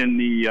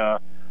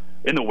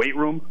the weight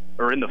room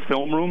or in the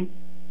film room,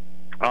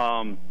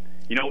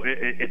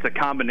 it's a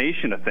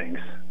combination of things,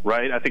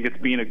 right? I think it's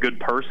being a good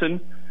person,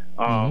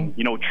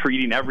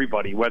 treating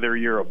everybody, whether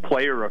you're a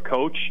player or a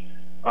coach,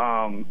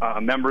 a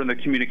member in the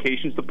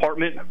communications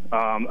department,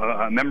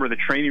 a member of the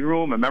training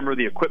room, a member of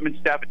the equipment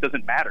staff. It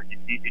doesn't matter.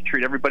 You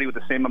treat everybody with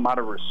the same amount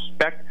of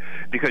respect,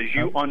 because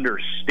you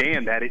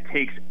understand that it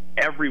takes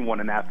everyone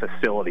in that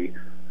facility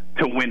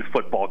to win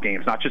football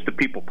games, not just the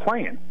people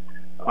playing.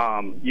 So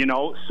I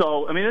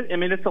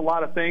mean, it's a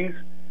lot of things.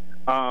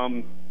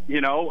 And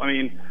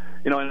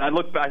I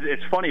look back.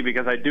 It's funny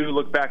because I do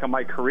look back on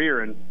my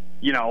career, and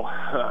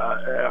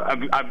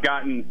I've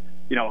gotten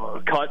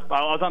cut.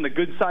 I was on the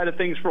good side of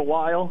things for a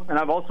while, and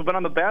I've also been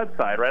on the bad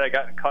side, right? I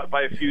got cut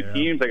by a few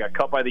teams. I got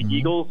cut by the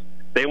Eagles.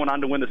 They went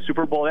on to win the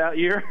Super Bowl that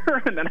year,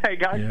 and then I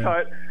got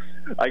cut.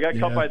 I got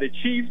cut by the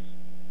Chiefs.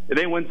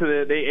 They went to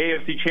the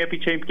AFC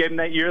Championship game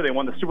that year. They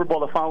won the Super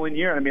Bowl the following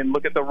year. I mean,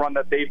 look at the run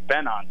that they've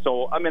been on.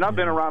 So, I mean, I've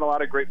been around a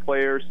lot of great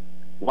players,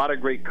 a lot of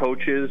great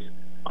coaches,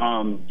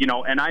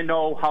 and I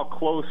know how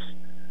close,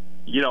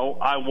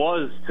 I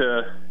was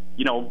to,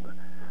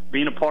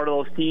 being a part of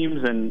those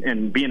teams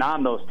and being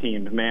on those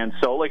teams, man.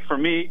 So, like, for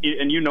me,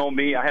 and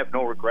me, I have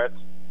no regrets.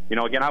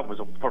 Again, I was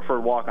a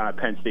preferred walk-on at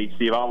Penn State,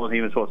 Steve. I wasn't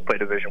even supposed to play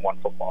Division I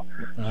football.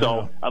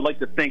 So I'd like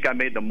to think I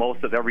made the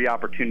most of every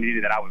opportunity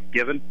that I was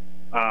given.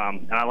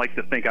 And I like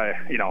to think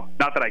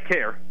not that I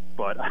care,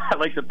 but I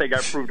like to think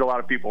I proved a lot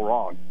of people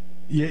wrong.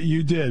 Yeah,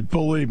 you did.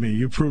 Believe me,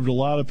 you proved a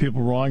lot of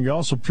people wrong. You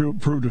also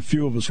proved a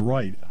few of us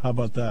right. How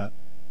about that?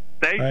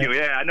 Thank you.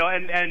 Yeah, I know.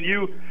 And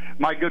you,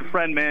 my good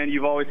friend, man,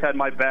 you've always had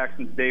my back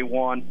since day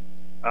one.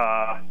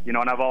 And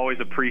I've always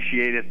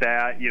appreciated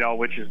that,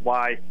 which is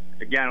why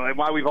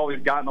we've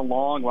always gotten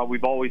along, why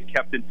we've always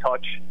kept in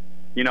touch,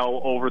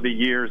 over the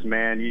years,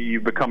 man.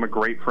 You've become a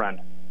great friend.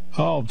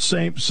 Oh,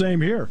 same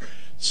here.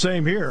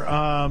 Same here.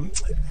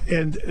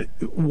 And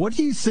what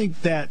do you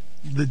think that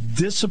the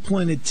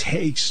discipline it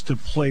takes to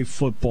play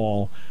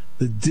football,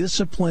 the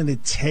discipline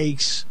it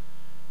takes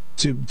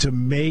to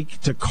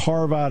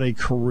carve out a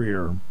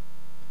career,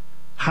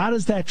 how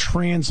does that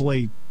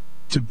translate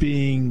to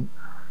being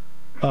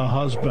a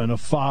husband, a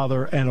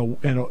father, and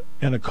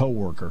a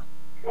coworker?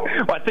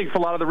 Well, I think for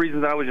a lot of the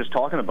reasons that I was just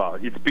talking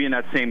about, it's being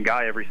that same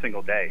guy every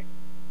single day.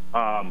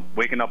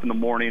 Waking up in the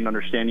morning,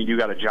 understanding you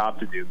got a job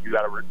to do, you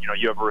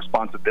have a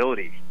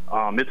responsibility.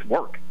 It's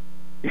work.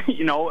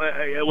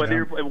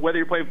 Whether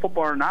you're playing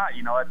football or not,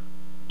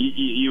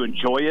 you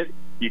enjoy it.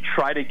 You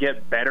try to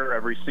get better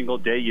every single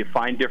day. You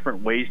find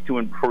different ways to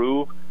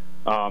improve.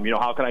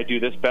 How can I do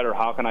this better?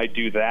 How can I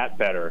do that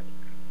better?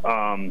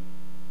 Again,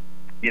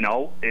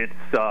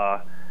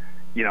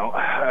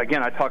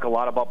 I talk a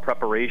lot about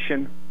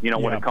preparation.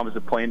 When it comes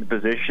to playing the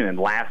position and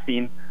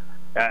lasting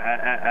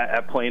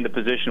at playing the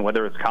position,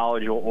 whether it's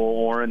college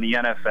or in the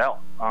NFL.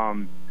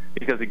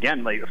 Because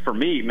again, like for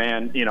me,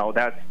 man,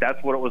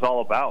 that's what it was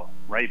all about,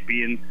 right?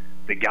 Being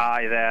the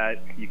guy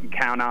that you can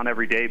count on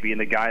every day, being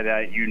the guy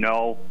that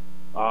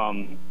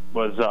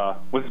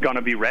was going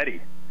to be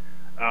ready.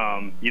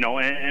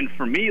 And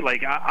for me,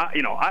 like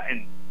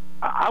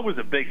I was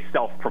a big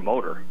self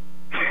promoter.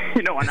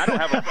 And I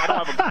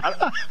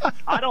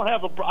don't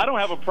have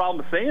a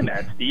problem saying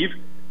that, Steve,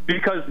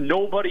 because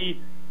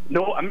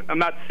I'm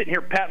not sitting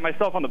here patting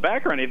myself on the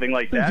back or anything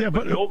like that. Yeah,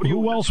 but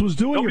who else was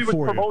doing it for you? Nobody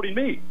was promoting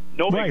me.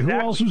 Right, exactly. Who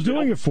else was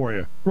doing it for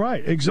you?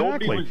 Right,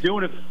 exactly. Nobody was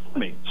doing it for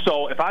me.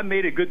 So if I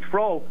made a good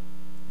throw,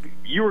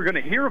 you were going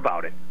to hear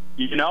about it,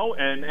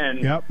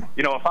 and yep.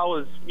 If I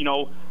was,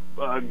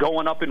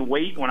 going up in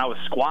weight when I was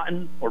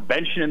squatting or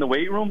benching in the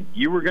weight room,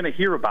 you were going to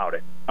hear about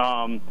it.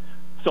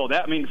 So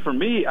that means for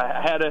me,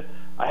 I had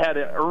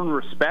to earn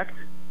respect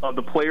of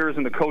the players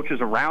and the coaches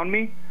around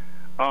me.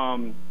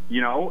 And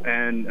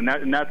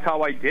that's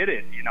how I did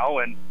it,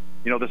 and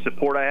the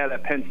support I had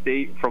at Penn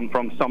State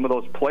from some of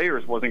those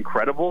players was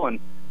incredible, and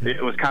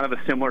it was kind of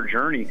a similar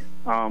journey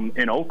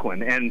in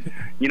Oakland. And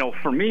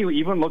for me,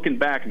 even looking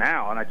back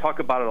now, and I talk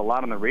about it a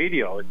lot on the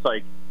radio, it's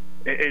like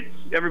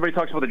everybody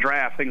talks about the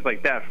draft, things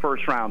like that,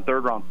 first round,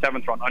 third round,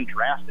 seventh round,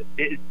 undrafted.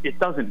 It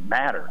doesn't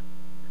matter.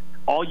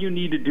 All you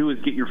need to do is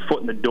get your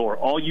foot in the door.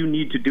 All you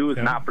need to do is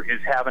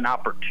have an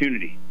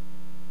opportunity.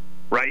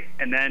 right?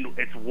 And then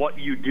it's what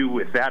you do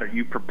with that. Are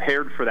you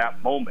prepared for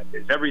that moment?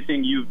 Is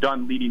everything you've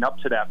done leading up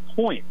to that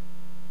point,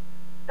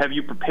 have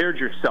you prepared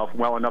yourself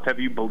well enough? Have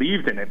you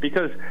believed in it?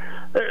 Because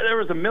there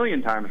was a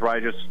million times where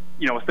I just,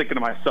 was thinking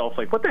to myself,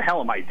 like, what the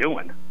hell am I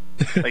doing?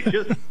 Like,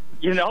 just,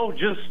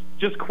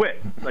 just quit.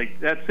 Like,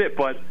 that's it.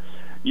 But,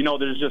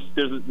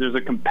 there's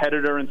a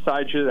competitor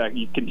inside you that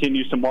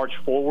continues to march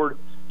forward.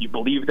 You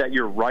believe that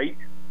you're right.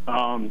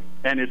 And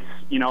it's,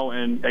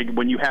 and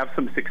when you have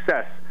some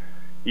success,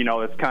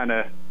 it's kind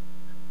of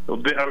a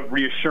bit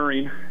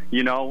reassuring,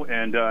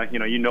 and,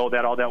 you know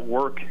that all that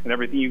work and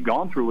everything you've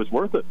gone through was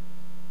worth it.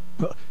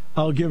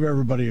 I'll give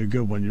everybody a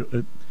good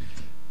one.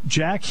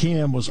 Jack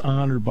Ham was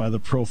honored by the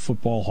Pro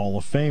Football Hall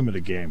of Fame at a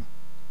game.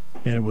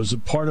 And it was a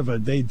part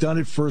of they'd done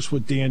it first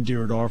with Dan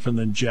Dierdorf, and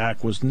then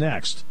Jack was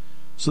next.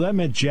 So that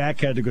meant Jack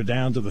had to go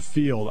down to the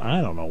field.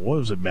 I don't know, what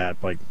was it, Matt,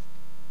 like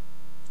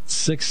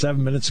 6-7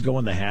 minutes ago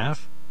in the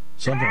half?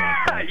 Something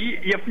like that.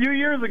 A few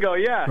years ago,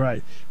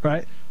 yeah.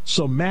 Right.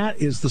 So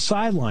Matt is the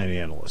sideline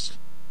analyst.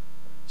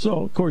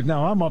 So, of course,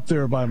 now I'm up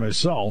there by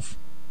myself.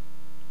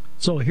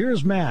 So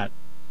here's Matt,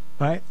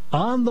 right,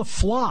 on the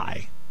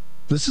fly.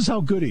 This is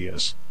how good he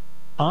is.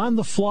 On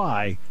the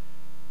fly,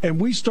 and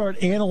we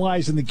start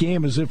analyzing the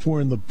game as if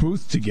we're in the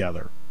booth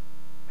together,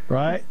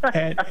 right?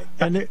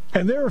 And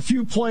there are a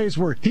few plays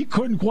where he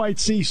couldn't quite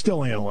see,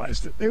 still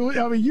analyzed it.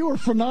 You were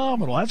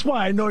phenomenal. That's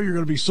why I know you're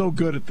going to be so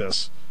good at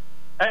this.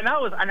 And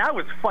I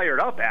was fired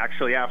up,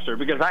 actually, after,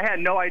 because I had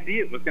no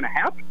idea it was going to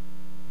happen.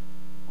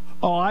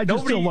 Oh, I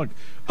just don't look.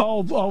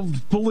 Oh,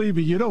 believe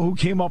me, you know who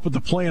came up with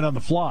the plan on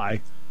the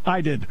fly?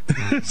 I did.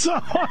 so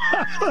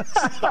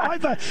I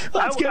thought,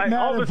 let's get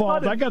Matt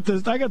involved. I got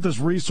this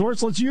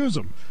resource. Let's use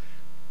them.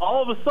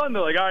 All of a sudden,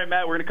 they're like, all right,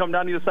 Matt, we're going to come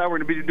down to the side. We're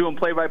going to be doing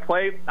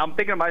play-by-play. I'm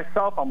thinking to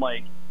myself, I'm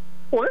like,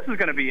 well, this is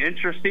going to be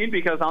interesting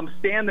because I'm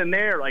standing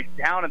there, like,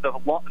 down at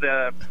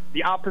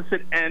the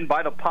opposite end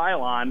by the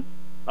pylon.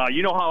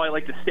 You know how I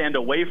like to stand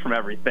away from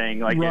everything.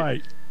 Like,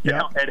 right.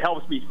 It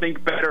helps me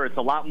think better. It's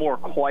a lot more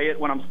quiet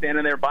when I'm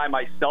standing there by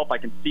myself. I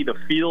can see the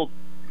field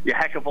a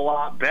heck of a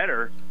lot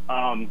better.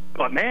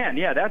 But, man,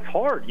 yeah, that's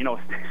hard.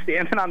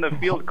 Standing on the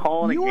field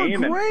calling a game. You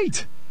were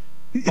great.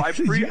 I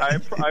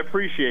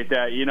appreciate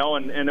that,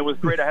 and it was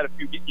great. I had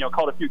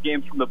called a few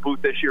games from the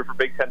booth this year for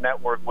Big Ten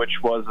Network,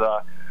 which was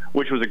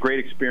a great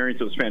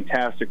experience. It was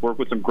fantastic. Worked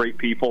with some great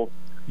people.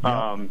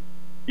 Yep.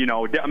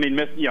 Definitely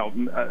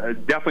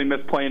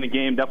miss playing the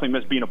game. Definitely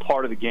miss being a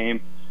part of the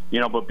game.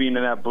 But being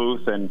in that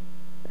booth and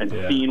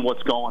seeing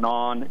what's going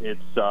on,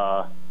 it's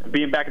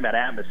being back in that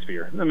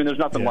atmosphere. I mean, there's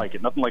nothing like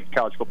it. Nothing like the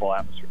college football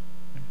atmosphere.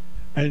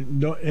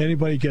 And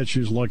anybody gets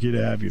you is lucky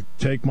to have you.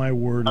 Take my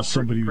word as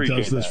somebody who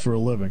does this for a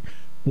living.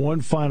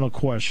 One final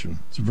question.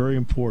 It's a very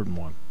important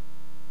one.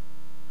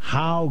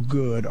 How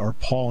good are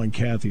Paul and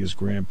Kathy as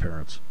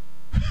grandparents?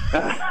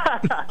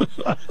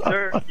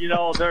 They're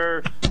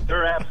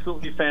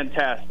absolutely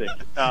fantastic.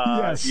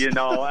 Yes.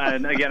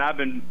 And again, I've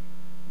been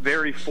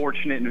very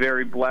fortunate and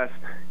very blessed,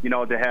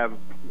 to have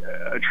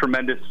a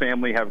tremendous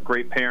family, have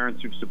great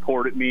parents who've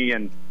supported me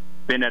and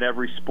been at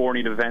every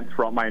sporting event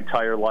throughout my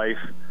entire life.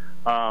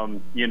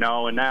 And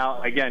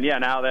now, again,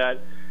 now that,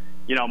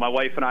 my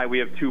wife and I, we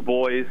have 2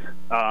 boys,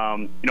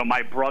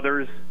 my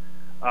brothers,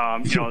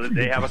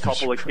 they have a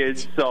couple of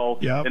kids. So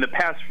yep. in the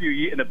past few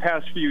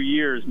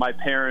years, my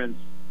parents,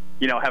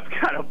 have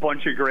got a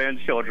bunch of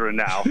grandchildren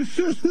now.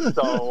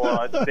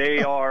 So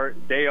they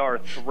are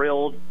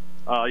thrilled.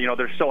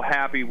 They're so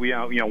happy.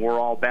 We're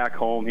all back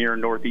home here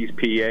in Northeast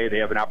PA. They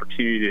have an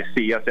opportunity to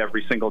see us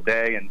every single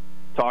day and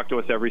talk to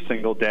us every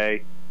single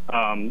day.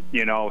 So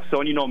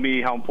and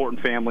me, how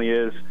important family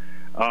is.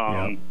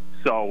 Yep.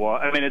 So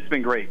it's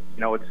been great.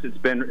 It's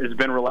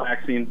been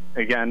relaxing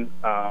again,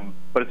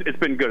 but it's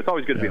been good. It's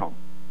always good to be home.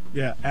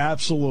 Yeah,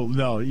 absolutely.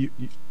 No,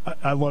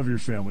 I love your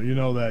family. You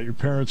know that. Your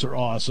parents are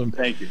awesome.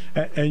 Thank you.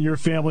 And your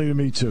family to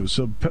me too.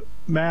 So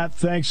Matt,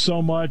 thanks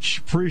so much.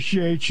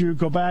 Appreciate you.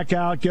 Go back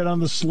out, get on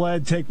the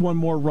sled, take one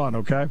more run.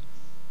 Okay.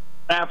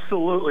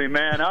 Absolutely,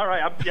 man. All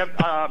right,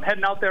 I'm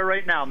heading out there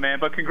right now, man.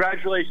 But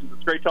congratulations.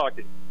 It's great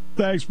talking.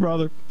 Thanks,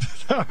 brother.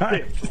 All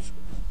right.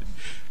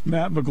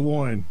 Matt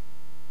McGloin.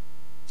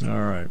 All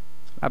right.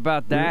 How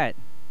about that?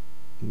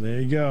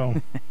 There you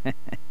go.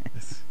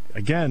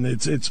 Again,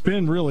 it's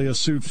been really a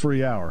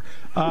suit-free hour.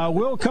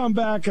 We'll come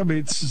back. I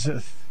mean,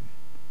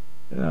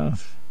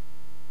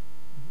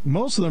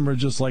 most of them are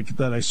just like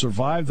that. I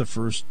survived the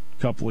first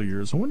couple of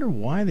years. I wonder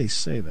why they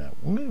say that.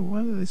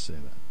 Why do they say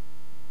that?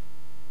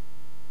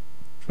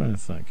 I'm trying to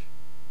think.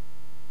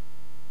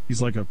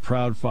 He's like a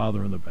proud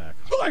father in the back.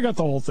 I got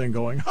the whole thing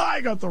going.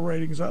 I got the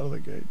ratings out of the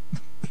gate.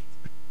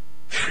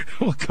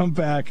 We'll come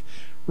back,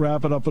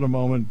 wrap it up in a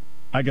moment.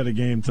 I got a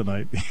game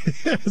tonight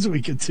as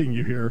we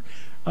continue here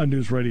on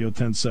News Radio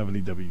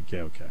 1070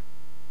 WKOK.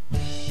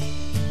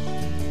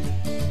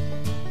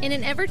 In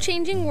an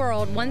ever-changing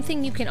world, one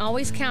thing you can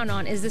always count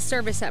on is the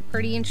service at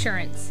Purdy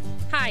Insurance.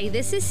 Hi,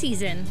 this is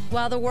Season.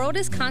 While the world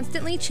is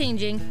constantly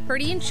changing,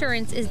 Purdy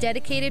Insurance is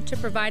dedicated to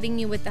providing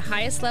you with the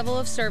highest level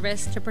of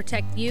service to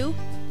protect you,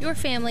 your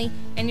family,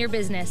 and your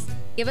business.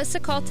 Give us a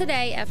call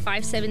today at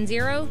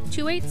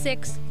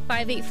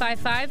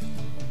 570-286-5855.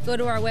 Go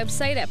to our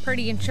website at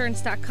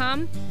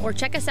purdyinsurance.com or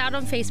check us out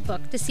on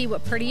Facebook to see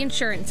what Purdy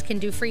Insurance can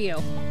do for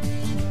you.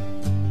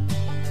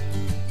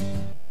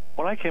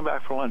 When I came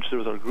back for lunch, there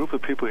was a group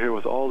of people here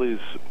with all these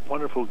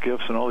wonderful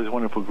gifts and all these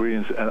wonderful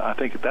greetings, and I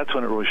think that's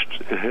when it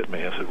hit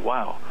me. I said,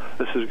 "Wow,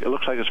 it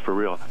looks like it's for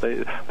real."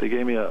 They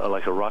gave me a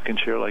rocking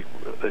chair like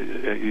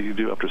you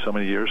do after so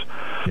many years.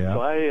 Yeah.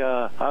 So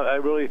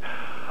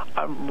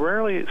I'm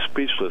rarely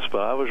speechless,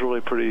 but I was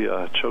really pretty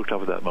choked up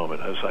at that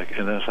moment. I was like,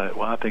 and then it's like,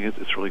 well, I think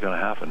it's really going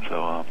to happen.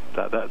 So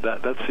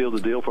that sealed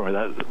the deal for me.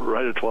 That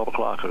right at 12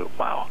 o'clock. I go,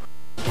 wow.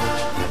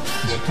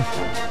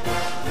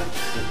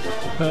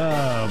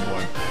 Oh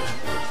boy.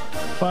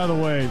 By the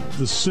way,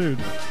 the suit.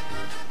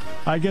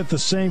 I get the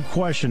same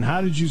question.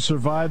 How did you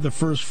survive the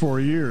first 4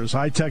 years?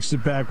 I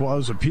texted back, well, it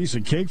was a piece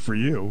of cake for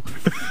you.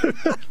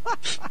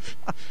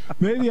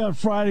 Maybe on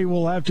Friday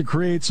we'll have to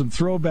create some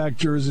throwback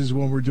jerseys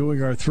when we're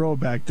doing our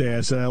throwback day.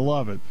 I said, I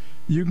love it.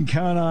 You can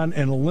count on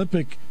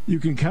Olympic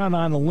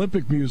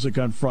music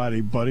on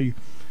Friday, buddy.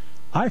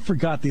 I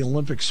forgot the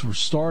Olympics were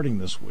starting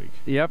this week.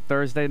 Yep,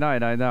 Thursday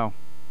night, I know.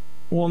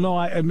 Well, no,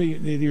 I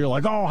mean, you're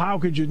like, oh, how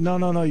could you? No.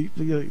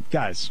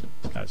 Guys.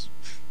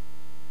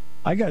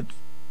 I got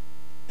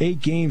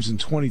 8 games in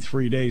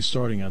 23 days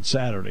starting on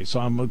Saturday. So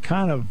I'm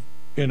kind of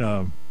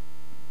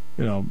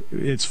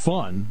it's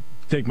fun.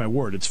 Take my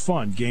word, it's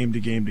fun, game to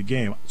game to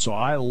game. So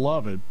I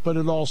love it, but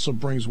it also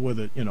brings with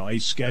it, a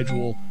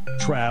schedule,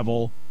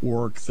 travel,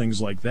 work, things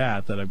like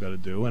that I've got to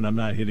do. And I'm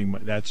not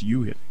that's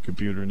you hitting the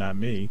computer, not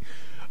me.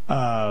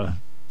 But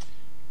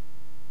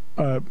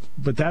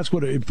that's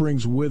what it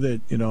brings with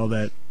it,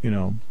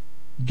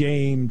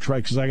 game, try,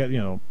 because I got,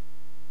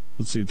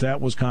 let's see, it's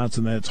at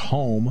Wisconsin, that's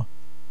home.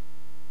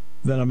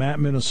 Then I'm at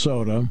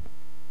Minnesota,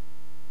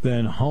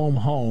 then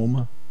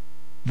home,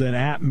 then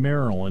at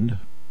Maryland,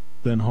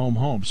 then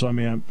home. So, I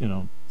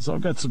mean, so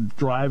I've got some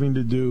driving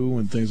to do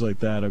and things like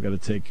that I've got to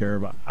take care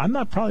of. I'm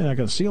probably not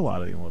going to see a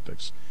lot of the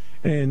Olympics.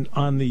 And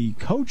on the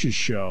coaches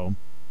show,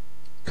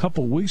 a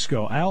couple weeks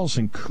ago,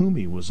 Allison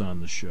Coomey was on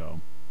the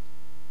show.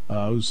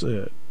 Who's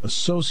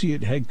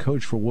associate head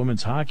coach for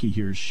women's hockey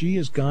here. She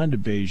has gone to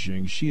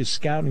Beijing. She is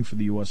scouting for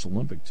the U.S.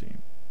 Olympic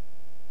team.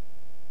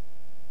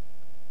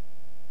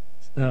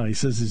 He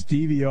says his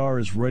DVR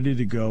is ready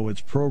to go.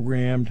 It's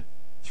programmed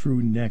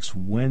through next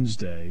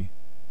Wednesday.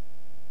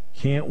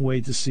 Can't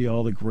wait to see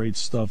all the great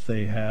stuff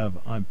they have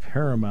on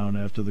Paramount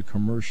after the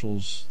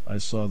commercials I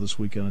saw this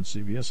weekend on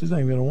CBS. He's not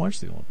even going to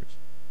watch the Olympics.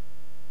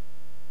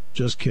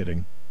 Just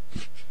kidding.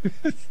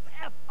 F-O-U-L-E-D,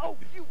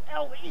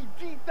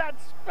 that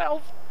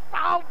spells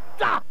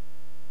Fauda.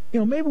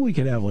 Maybe we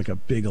could have like a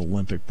big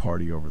Olympic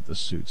party over at the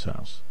Suits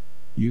house.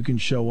 You can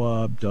show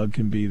up. Doug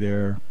can be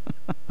there.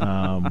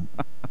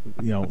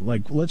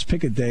 Let's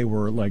pick a day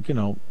where,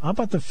 how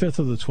about the 5th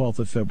or the 12th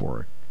of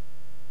February?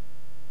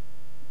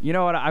 You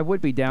know what? I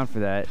would be down for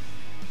that.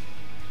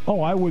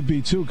 Oh, I would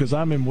be too, because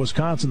I'm in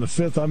Wisconsin the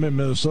 5th. I'm in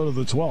Minnesota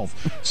the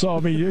 12th. So,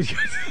 I mean, you.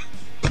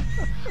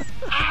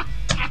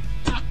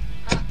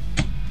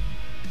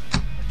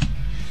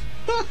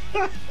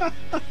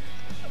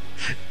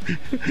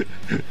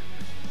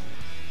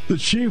 The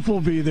chief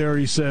will be there.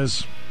 He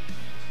says,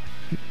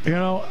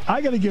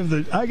 I got to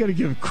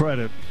give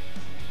credit.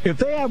 If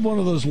they had one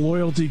of those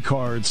loyalty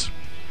cards,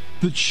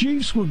 the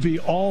Chiefs would be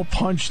all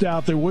punched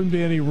out. There wouldn't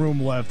be any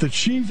room left. The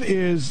chief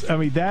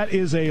that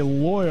is a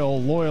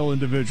loyal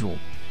individual.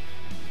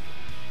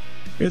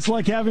 It's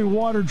like having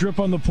water drip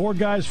on the poor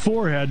guy's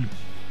forehead,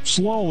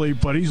 slowly,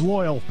 but he's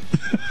loyal.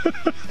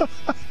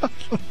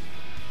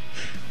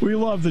 We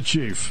love the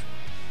chief.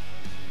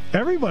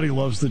 Everybody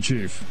loves the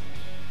chief.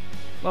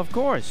 Of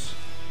course.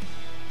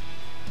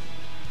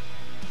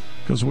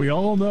 Because we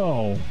all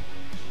know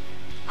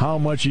how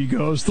much he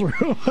goes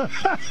through.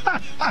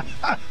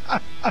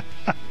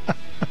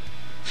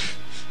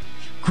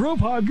 Group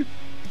hug.